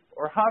leave,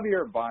 or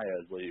Javier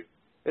Baez leave.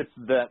 It's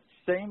that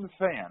same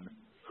fan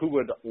who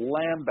would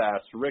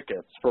lambaste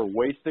Ricketts for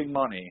wasting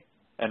money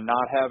and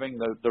not having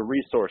the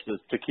resources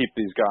to keep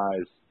these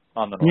guys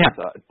on the north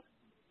side.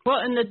 Well,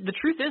 and the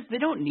truth is, they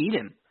don't need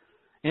him.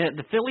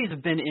 The Phillies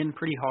have been in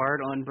pretty hard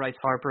on Bryce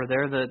Harper.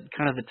 They're the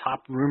kind of the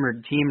top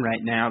rumored team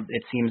right now,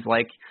 it seems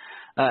like.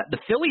 The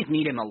Phillies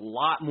need him a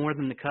lot more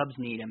than the Cubs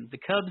need him. The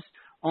Cubs,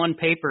 on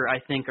paper, I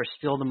think, are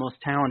still the most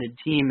talented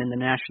team in the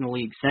National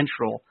League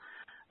Central.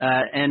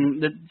 I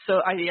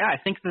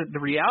think the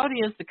reality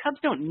is the Cubs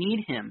don't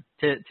need him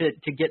to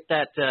get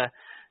that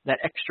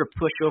extra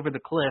push over the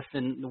cliff,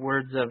 in the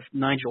words of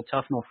Nigel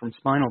Tufnell from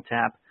Spinal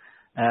Tap.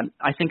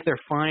 I think they're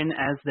fine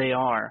as they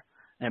are.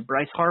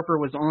 Bryce Harper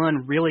was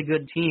on really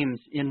good teams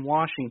in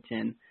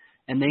Washington,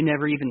 and they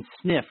never even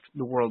sniffed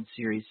the World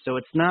Series. So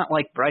it's not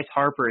like Bryce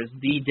Harper is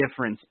the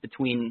difference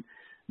between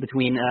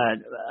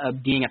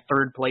being a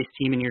third-place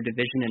team in your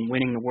division and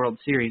winning the World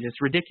Series.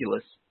 It's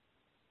ridiculous.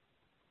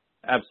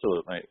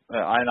 Absolutely.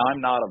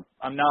 I'm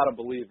not a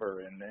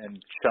believer in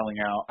shelling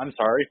out. I'm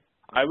sorry.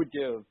 I would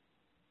give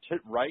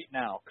right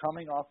now,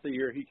 coming off the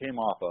year he came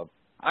off of,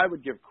 I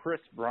would give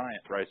Chris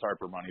Bryant Bryce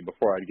Harper money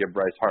before I'd give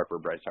Bryce Harper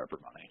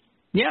money.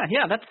 Yeah,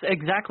 that's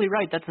exactly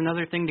right. That's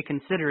another thing to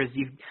consider is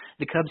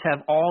the Cubs have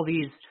all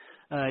these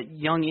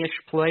young-ish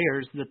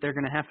players that they're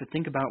going to have to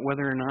think about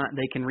whether or not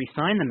they can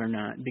re-sign them or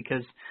not,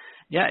 because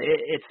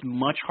it's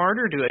much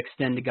harder to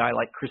extend a guy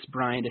like Chris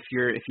Bryant if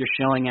you're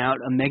shelling out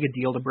a mega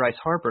deal to Bryce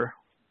Harper.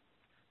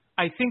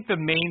 I think the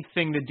main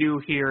thing to do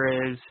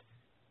here is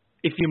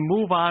if you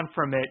move on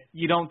from it,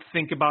 you don't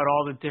think about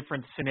all the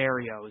different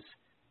scenarios.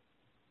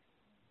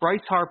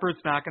 Bryce Harper's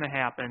not going to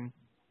happen.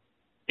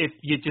 If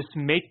you just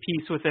make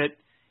peace with it,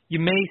 you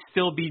may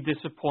still be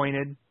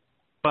disappointed,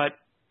 but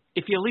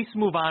if you at least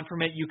move on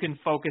from it, you can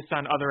focus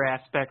on other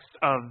aspects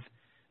of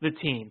the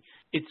team.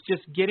 It's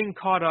just getting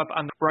caught up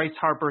on the Bryce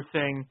Harper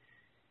thing.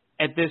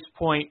 At this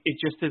point, it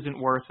just isn't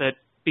worth it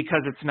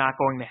because it's not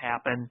going to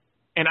happen.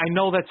 And I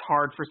know that's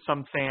hard for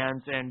some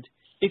fans, and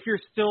if you're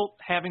still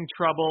having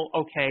trouble,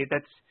 okay,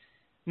 that's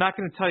not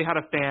going to tell you how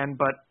to fan,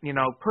 but,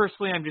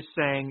 personally I'm just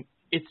saying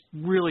it's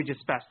really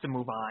just best to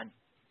move on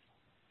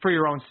for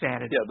your own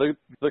sanity. Yeah,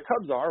 the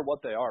Cubs are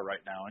what they are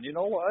right now. And you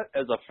know what?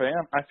 As a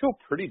fan, I feel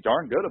pretty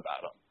darn good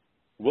about them.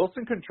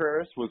 Wilson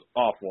Contreras was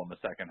awful in the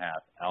second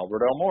half.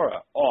 Albert Almora,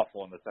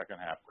 awful in the second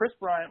half. Chris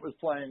Bryant was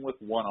playing with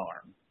one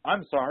arm.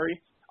 I'm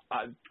sorry.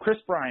 Chris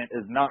Bryant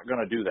is not going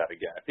to do that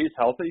again. If he's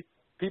healthy,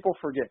 people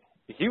forget.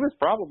 He was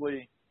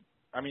definitely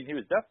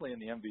in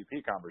the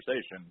MVP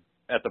conversation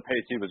at the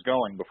pace he was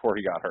going before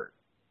he got hurt.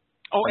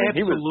 Oh,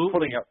 absolutely. He was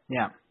putting up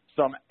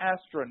some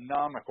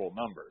astronomical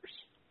numbers.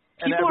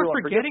 People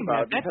are forgetting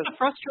that. That's the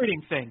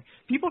frustrating thing.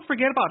 People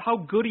forget about how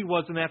good he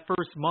was in that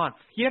first month.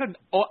 He had an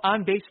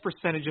on-base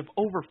percentage of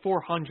over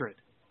 400.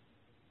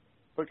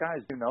 But,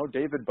 guys,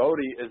 David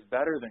Bodie is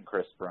better than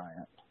Chris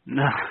Bryant.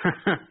 No.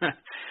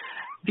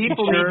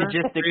 People need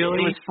to just it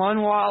was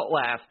fun while it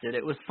lasted.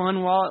 It was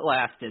fun while it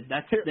lasted.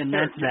 That's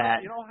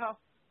that.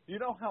 You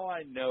know how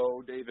I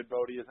know David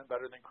Bodie isn't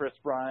better than Chris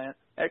Bryant?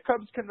 At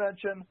Cubs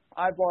convention,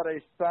 I bought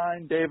a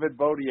signed David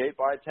Bodie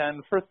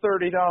 8x10 for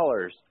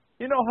 $30.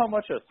 You know how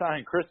much a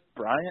signed Chris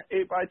Bryant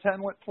 8x10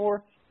 went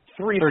for?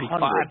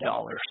 $335.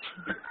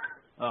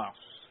 Oh.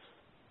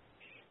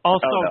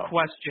 Also, no.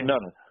 question. No.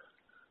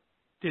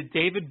 Did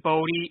David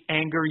Bodie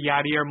anger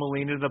Yadier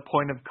Molina to the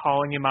point of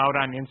calling him out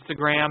on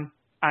Instagram?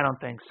 I don't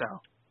think so.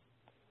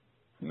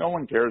 No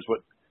one cares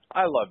what.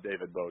 I love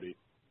David Bodie.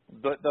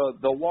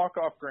 The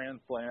walk-off grand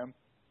slam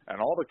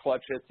and all the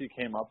clutch hits he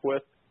came up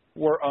with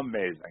were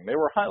amazing. They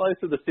were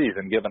highlights of the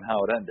season, given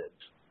how it ended.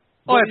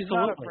 But absolutely. He's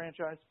not a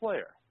franchise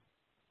player.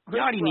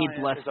 Yachty needs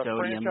less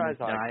sodium in his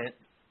diet.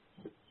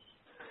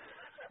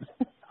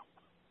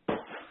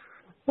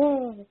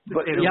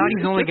 But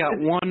Yachty's only got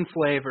one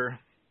flavor.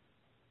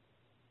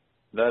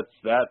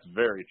 That's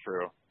very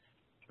true.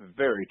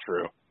 Very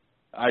true.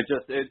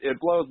 It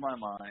blows my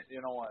mind.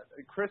 You know what?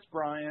 Chris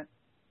Bryant,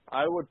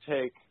 I would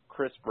take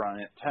Chris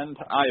Bryant 10 times.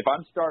 If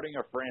I'm starting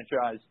a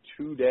franchise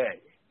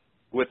today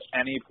with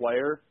any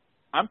player,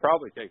 I'm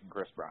probably taking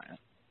Chris Bryant.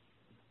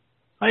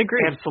 I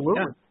agree.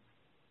 Absolutely.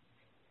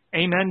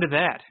 Yeah. Amen to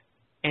that.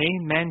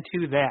 Amen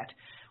to that.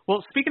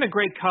 Well, speaking of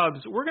great Cubs,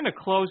 we're going to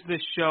close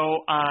this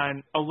show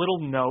on a little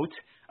note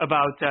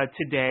about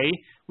today.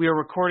 We are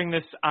recording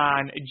this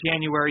on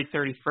January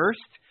 31st.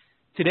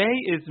 Today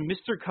is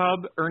Mr.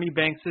 Cub Ernie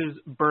Banks'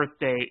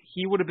 birthday.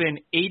 He would have been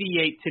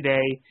 88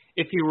 today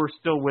if he were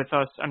still with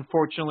us.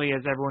 Unfortunately,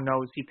 as everyone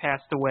knows, he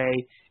passed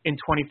away in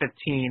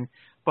 2015.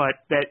 But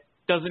that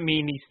doesn't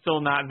mean he's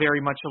still not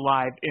very much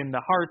alive in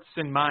the hearts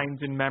and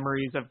minds and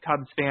memories of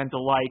Cubs fans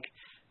alike.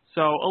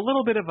 So a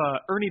little bit of a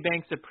Ernie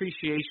Banks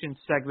appreciation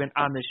segment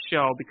on this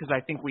show because I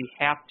think we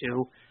have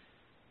to.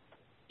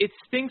 It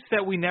stinks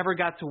that we never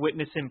got to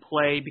witness him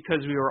play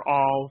because we were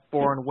all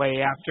born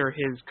way after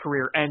his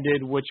career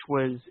ended, which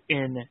was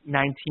in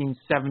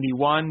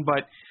 1971.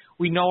 But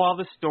we know all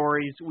the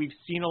stories. We've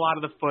seen a lot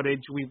of the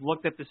footage. We've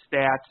looked at the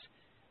stats.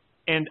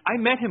 And I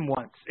met him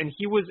once, and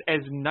he was as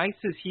nice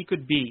as he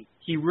could be.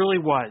 He really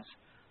was.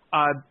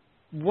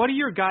 What are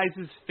your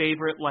guys'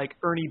 favorite,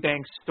 Ernie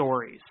Banks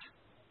stories?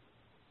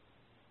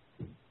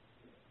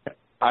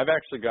 I've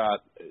actually got,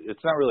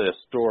 it's not really a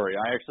story.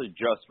 I actually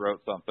just wrote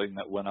something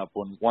that went up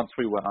once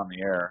we went on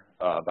the air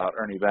about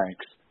Ernie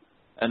Banks.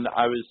 And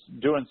I was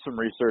doing some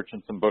research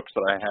in some books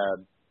that I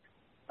had,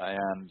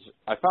 and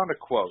I found a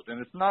quote.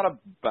 And it's not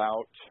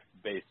about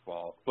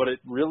baseball, but it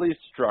really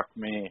struck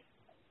me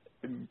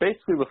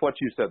basically with what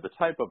you said, the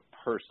type of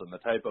person, the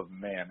type of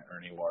man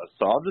Ernie was.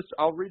 So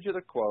I'll read you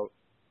the quote,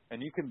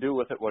 and you can do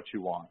with it what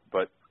you want.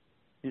 But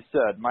he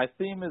said, "My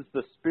theme is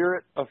the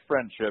spirit of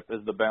friendship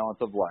is the balance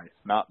of life.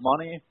 Not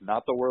money,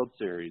 not the World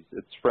Series.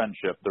 It's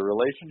friendship. The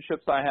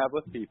relationships I have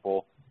with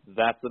people,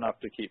 that's enough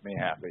to keep me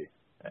happy."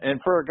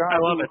 And for a guy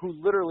who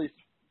literally,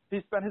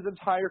 he spent his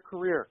entire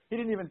career, he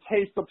didn't even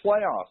taste the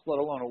playoffs, let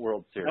alone a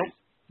World Series. Nope.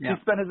 Yeah.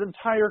 He spent his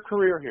entire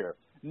career here,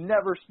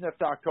 never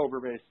sniffed October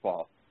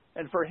baseball.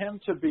 And for him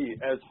to be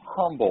as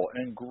humble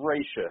and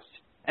gracious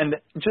and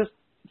just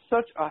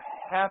such a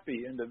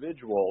happy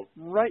individual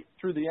right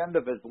through the end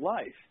of his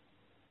life,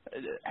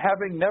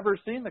 having never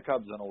seen the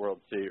Cubs in a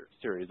World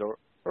Series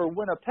or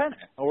win a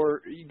pennant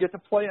or you get to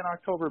play in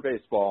October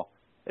baseball,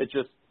 it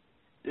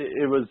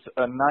was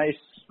a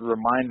nice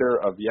reminder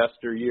of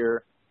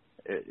yesteryear.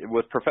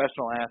 With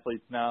professional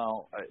athletes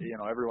now,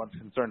 everyone's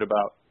concerned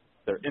about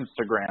their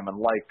Instagram and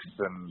likes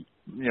and,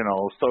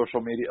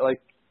 social media.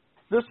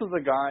 This is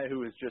a guy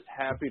who is just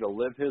happy to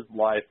live his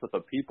life with the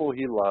people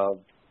he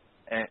loved.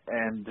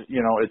 And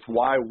it's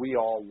why we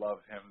all love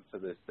him to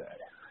this day.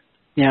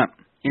 Yeah.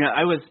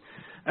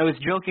 I was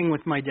joking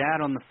with my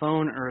dad on the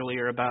phone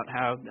earlier about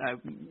how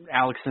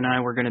Alex and I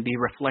were going to be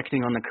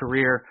reflecting on the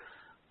career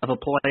of a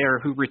player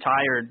who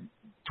retired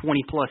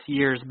 20-plus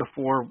years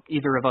before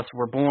either of us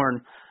were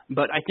born.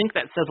 But I think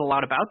that says a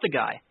lot about the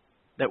guy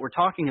that we're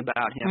talking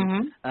about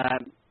him.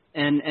 Mm-hmm.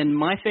 And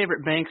my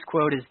favorite Banks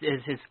quote is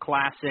his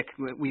classic,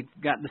 "We've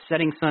got the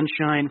setting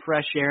sunshine,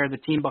 fresh air, the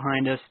team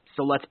behind us,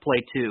 so let's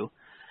play too."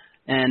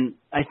 And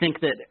I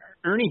think that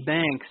Ernie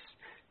Banks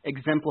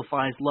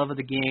exemplifies love of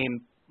the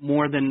game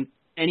more than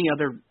any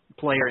other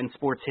player in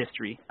sports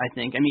history, I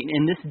think. I mean,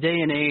 in this day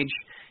and age,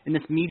 in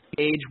this media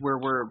age where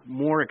we're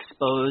more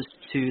exposed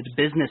to the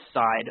business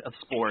side of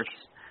sports,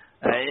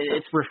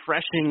 it's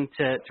refreshing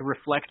to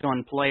reflect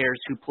on players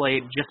who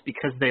played just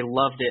because they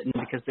loved it and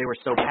because they were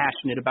so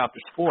passionate about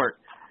the sport.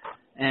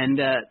 And,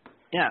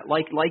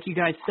 like you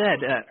guys said,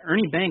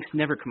 Ernie Banks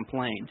never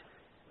complained.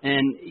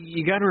 And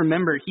you got to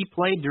remember, he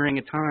played during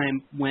a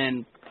time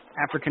when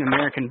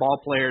African-American ball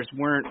players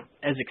weren't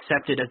as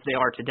accepted as they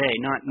are today,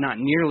 not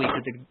nearly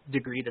to the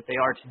degree that they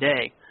are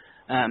today.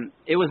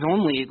 It was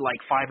only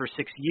like 5 or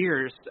 6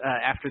 years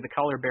after the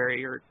color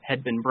barrier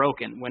had been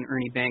broken when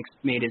Ernie Banks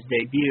made his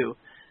debut.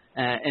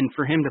 And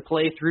for him to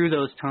play through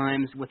those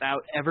times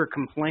without ever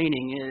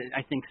complaining,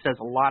 I think says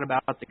a lot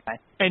about the guy.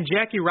 And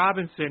Jackie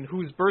Robinson,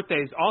 whose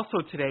birthday is also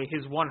today,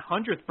 his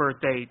 100th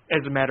birthday,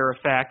 as a matter of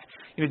fact.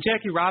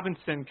 Jackie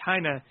Robinson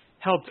kind of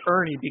helped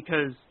Ernie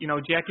because,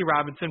 Jackie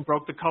Robinson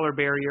broke the color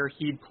barrier.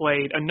 He'd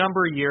played a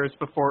number of years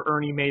before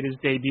Ernie made his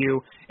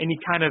debut, and he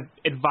kind of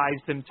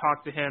advised him,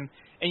 talked to him.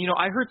 And,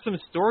 I heard some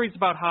stories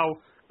about how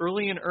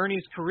early in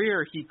Ernie's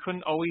career, he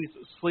couldn't always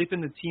sleep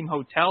in the team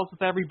hotels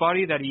with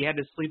everybody, that he had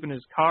to sleep in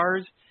his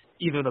cars,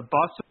 either the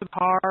bus or the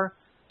car.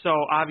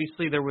 So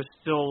obviously there was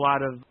still a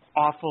lot of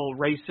awful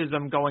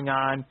racism going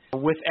on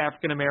with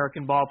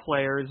African-American ball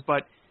players,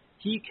 but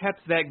he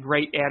kept that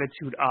great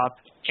attitude up,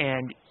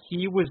 and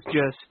he was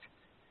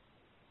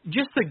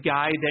just a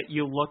guy that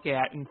you look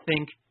at and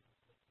think,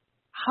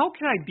 how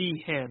can I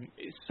be him?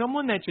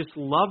 Someone that just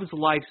loves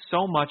life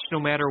so much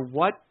no matter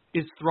what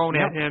is thrown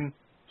at him.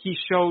 He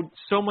showed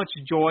so much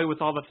joy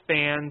with all the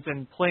fans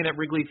and playing at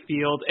Wrigley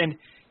Field. And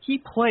he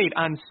played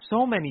on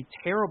so many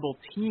terrible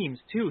teams,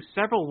 too,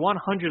 several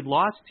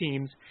 100-loss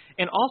teams.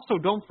 And also,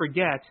 don't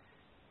forget,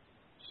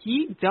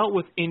 he dealt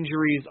with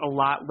injuries a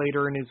lot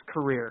later in his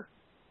career.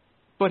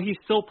 But he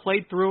still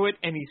played through it,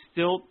 and he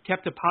still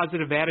kept a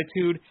positive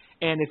attitude.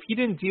 And if he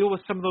didn't deal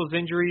with some of those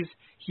injuries,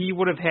 he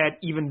would have had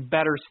even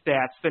better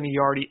stats than he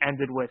already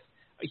ended with.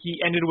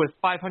 He ended with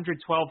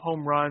 512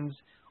 home runs,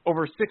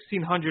 over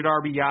 1,600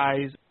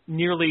 RBIs,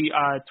 nearly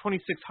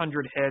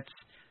 2,600 hits,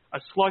 a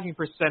slugging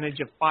percentage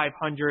of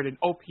 500, an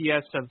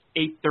OPS of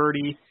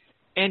 830,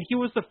 and he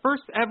was the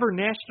first ever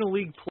National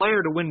League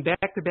player to win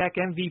back-to-back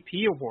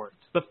MVP awards,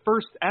 the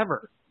first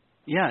ever.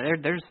 Yeah,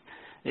 there's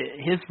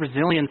his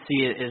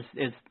resiliency is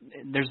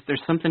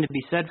there's something to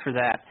be said for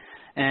that.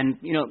 And,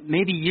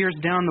 maybe years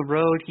down the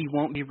road he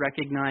won't be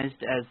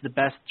recognized as the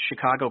best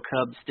Chicago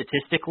Cub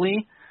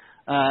statistically,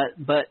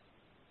 but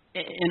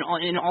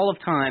in all of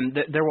time,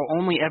 there will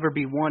only ever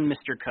be one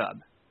Mr.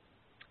 Cub.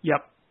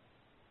 Yep,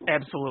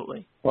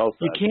 absolutely. Well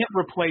said. You can't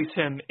replace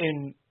him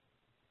in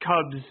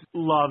Cubs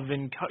love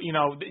and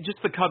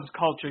just the Cubs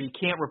culture. You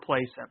can't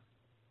replace him.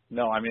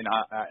 No, I mean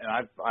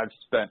I've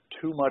spent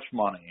too much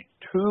money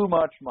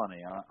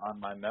on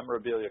my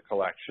memorabilia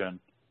collection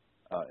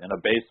in a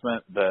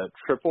basement that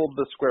tripled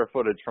the square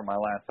footage from my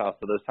last house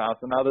to this house,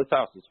 and now this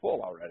house is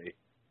full already.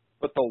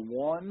 But the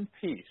one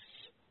piece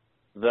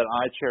that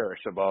I cherish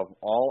above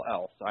all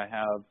else, I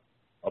have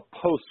a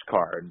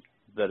postcard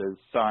that is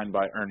signed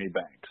by Ernie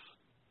Banks.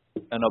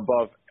 And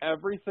above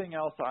everything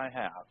else I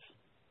have,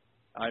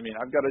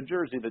 I've got a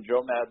jersey that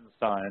Joe Madden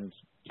signed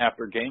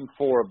after Game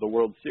 4 of the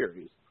World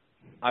Series.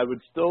 I would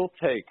still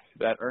take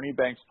that Ernie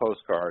Banks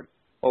postcard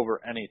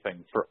over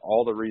anything for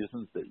all the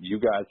reasons that you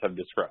guys have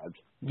described.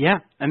 Yeah,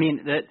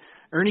 that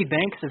Ernie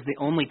Banks is the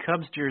only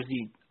Cubs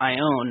jersey I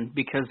own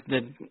because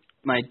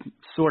my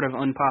sort of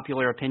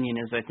unpopular opinion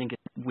is I think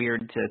it's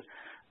weird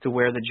to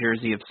wear the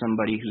jersey of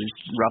somebody who's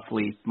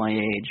roughly my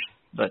age.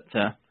 But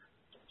that's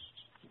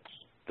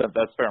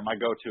fair. My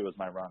go-to is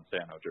my Ron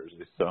Santo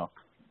jersey. So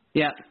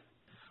yeah.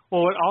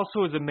 Well, what also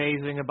was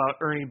amazing about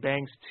Ernie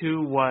Banks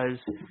too was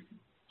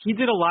he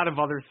did a lot of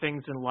other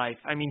things in life.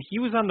 He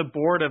was on the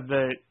board of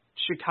the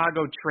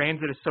Chicago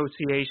Transit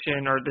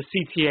Association, or the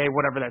CTA,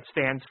 whatever that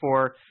stands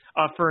for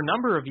a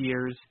number of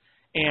years.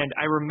 And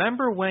I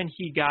remember when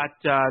he got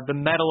the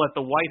medal at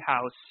the White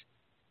House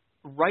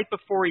right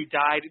before he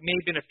died. It may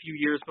have been a few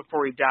years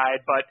before he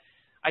died, but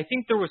I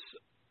think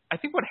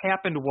what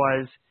happened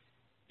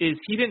is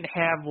he didn't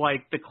have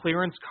like the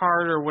clearance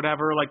card or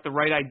whatever, like the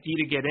right ID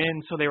to get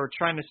in, so they were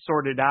trying to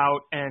sort it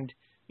out. And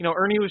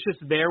Ernie was just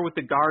there with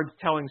the guards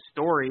telling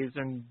stories,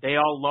 and they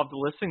all loved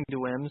listening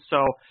to him.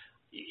 So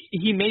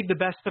he made the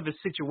best of his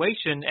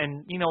situation,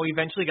 and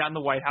eventually got in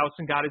the White House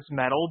and got his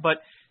medal.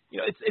 But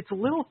it's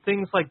little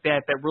things like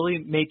that that really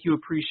make you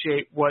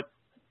appreciate what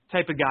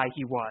type of guy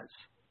he was.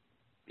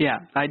 Yeah,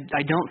 I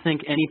don't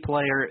think any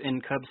player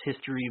in Cubs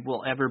history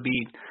will ever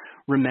be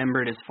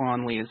remembered as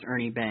fondly as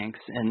Ernie Banks,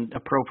 and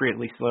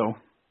appropriately so.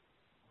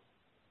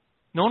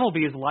 No one will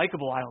be as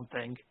likable, I don't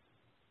think.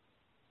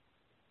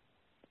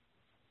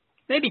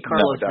 Maybe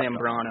Carlos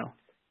Zambrano.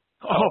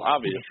 Oh,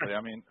 obviously.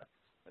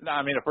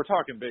 If we're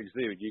talking Big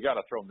Z, you got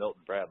to throw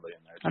Milton Bradley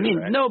in there too,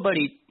 right?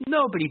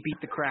 Nobody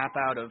beat the crap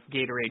out of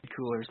Gatorade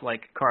coolers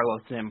like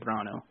Carlos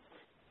Zambrano.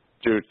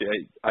 Dude,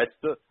 I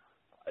still,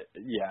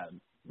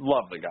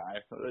 love the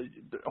guy.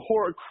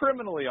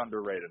 Criminally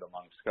underrated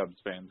amongst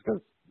Cubs fans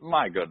because,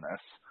 my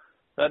goodness,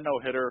 that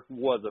no-hitter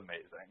was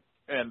amazing.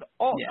 And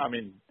all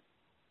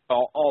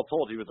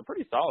told, he was a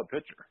pretty solid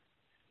pitcher.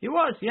 He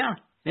was, yeah.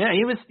 Yeah,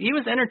 he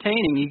was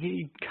entertaining.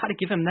 You got to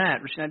give him that.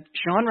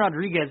 Sean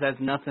Rodriguez has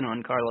nothing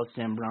on Carlos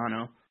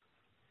Zambrano.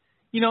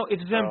 You know, if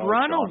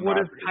Zambrano would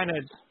have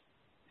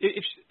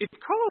if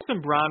Carlos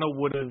Zambrano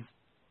would have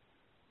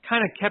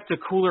kind of kept a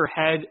cooler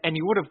head and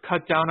he would have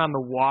cut down on the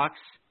walks,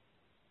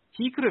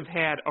 he could have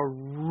had a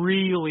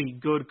really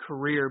good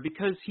career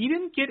because he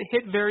didn't get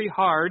hit very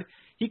hard.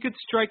 He could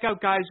strike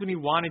out guys when he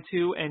wanted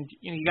to, and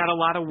he got a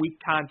lot of weak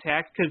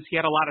contact because he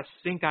had a lot of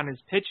sink on his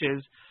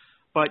pitches.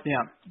 But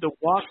the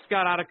walks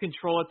got out of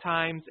control at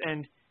times,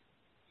 and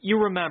you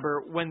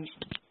remember when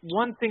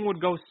one thing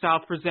would go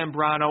south for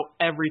Zambrano,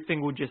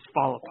 everything would just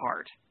fall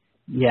apart.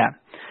 Yeah.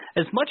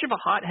 As much of a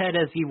hothead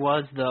as he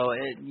was, though,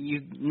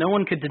 no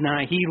one could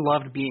deny he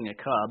loved being a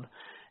Cub.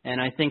 And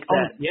I think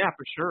that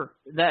for sure.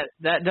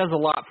 That does a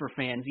lot for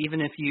fans, even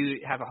if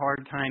you have a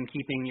hard time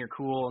keeping your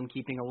cool and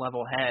keeping a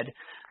level head.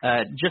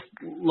 Just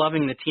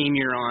loving the team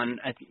you're on,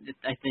 I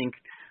think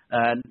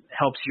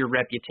helps your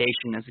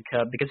reputation as a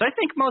Cub, because I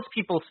think most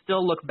people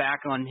still look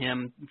back on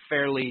him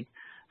fairly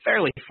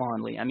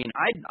fondly. I mean,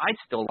 I'd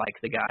still like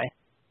the guy.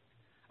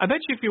 I bet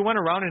you if you went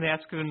around and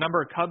asked a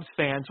number of Cubs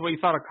fans what you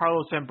thought of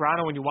Carlos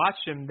Zambrano when you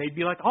watched him, they'd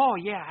be like, "Oh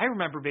yeah, I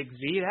remember Big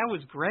Z. That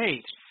was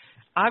great."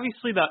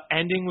 Obviously, the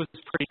ending was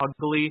pretty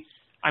ugly.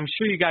 I'm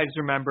sure you guys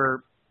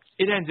remember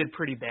it ended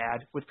pretty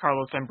bad with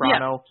Carlos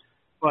Zambrano.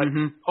 Yeah. But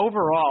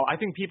overall, I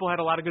think people had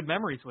a lot of good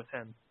memories with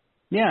him.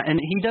 Yeah, and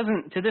he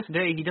doesn't, to this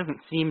day, he doesn't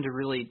seem to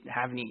really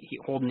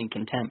hold any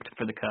contempt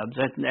for the Cubs.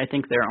 I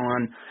think they're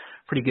on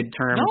pretty good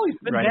terms. No, he's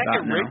been right back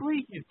about at now.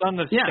 Wrigley. He's done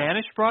the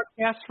Spanish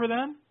broadcast for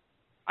them.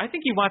 I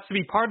think he wants to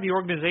be part of the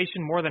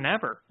organization more than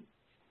ever.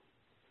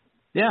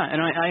 Yeah, and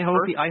I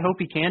hope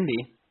he can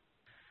be.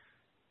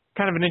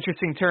 Kind of an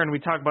interesting turn. We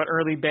talk about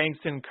Ernie Banks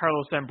and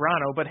Carlos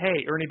Zambrano, but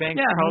hey, Ernie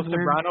Banks and Carlos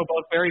Zambrano,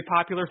 both very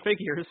popular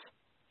figures.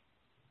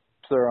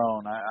 Their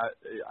own.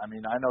 I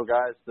mean, I know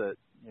guys that,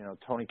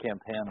 Tony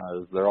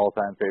Campana is their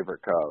all-time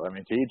favorite Cub. I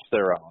mean, to each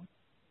their own.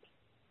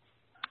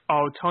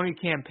 Oh, Tony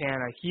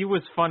Campana. He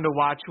was fun to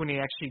watch when he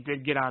actually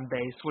did get on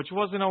base, which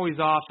wasn't always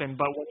often,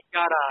 but when he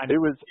got on, he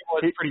was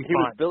pretty fun. He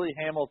was Billy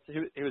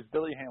Hamilton. He was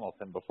Billy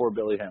Hamilton before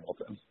Billy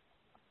Hamilton.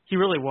 He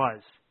really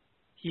was.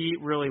 He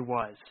really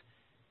was.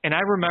 And I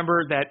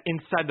remember that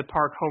inside the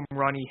park home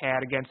run he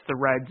had against the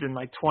Reds in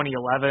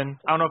 2011.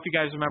 I don't know if you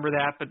guys remember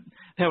that, but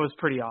that was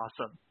pretty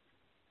awesome.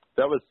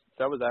 That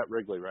was at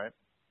Wrigley, right?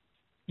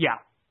 Yeah.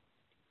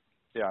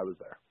 Yeah, I was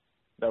there.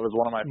 That was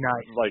one of my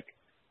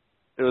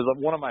it was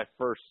one of my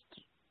first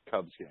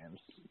Cubs games,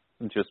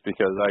 just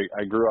because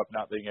I grew up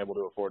not being able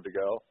to afford to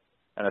go,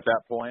 and at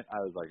that point I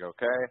was like,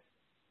 okay,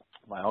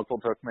 my uncle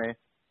took me,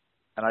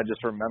 and I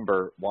just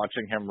remember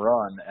watching him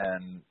run,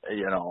 and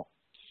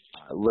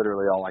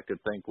literally all I could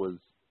think was,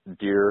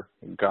 dear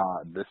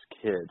God, this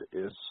kid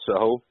is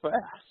so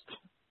fast.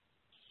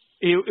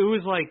 It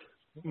was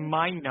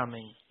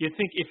mind-numbing. You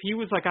think if he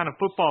was on a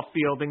football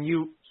field and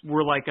you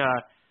were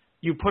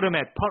you put him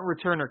at punt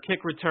return or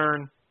kick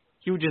return,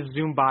 he would just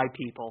zoom by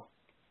people.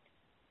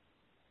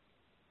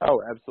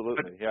 Oh,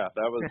 absolutely. Yeah,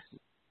 that was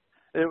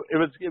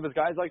it was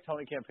guys like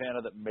Tony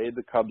Campana that made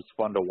the Cubs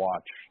fun to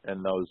watch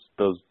in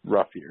those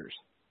rough years.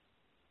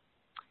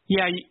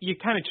 Yeah, you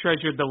kind of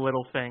treasured the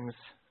little things.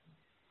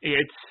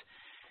 It's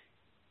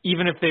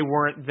even if they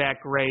weren't that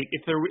great,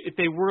 if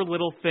they were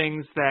little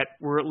things that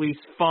were at least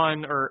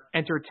fun or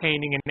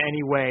entertaining in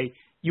any way,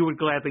 you would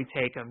gladly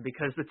take them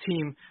because the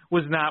team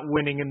was not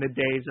winning in the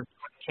days of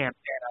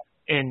Campana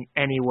in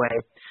any way.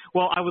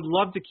 Well, I would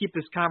love to keep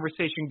this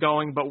conversation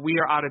going, but we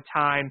are out of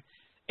time.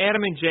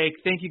 Adam and Jake,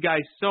 thank you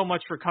guys so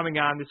much for coming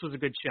on. This was a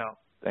good show.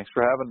 Thanks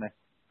for having me.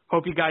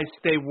 Hope you guys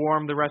stay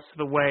warm the rest of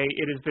the way.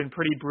 It has been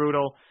pretty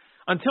brutal.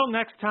 Until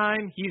next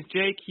time, he's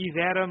Jake, he's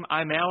Adam,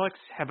 I'm Alex.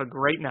 Have a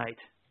great night.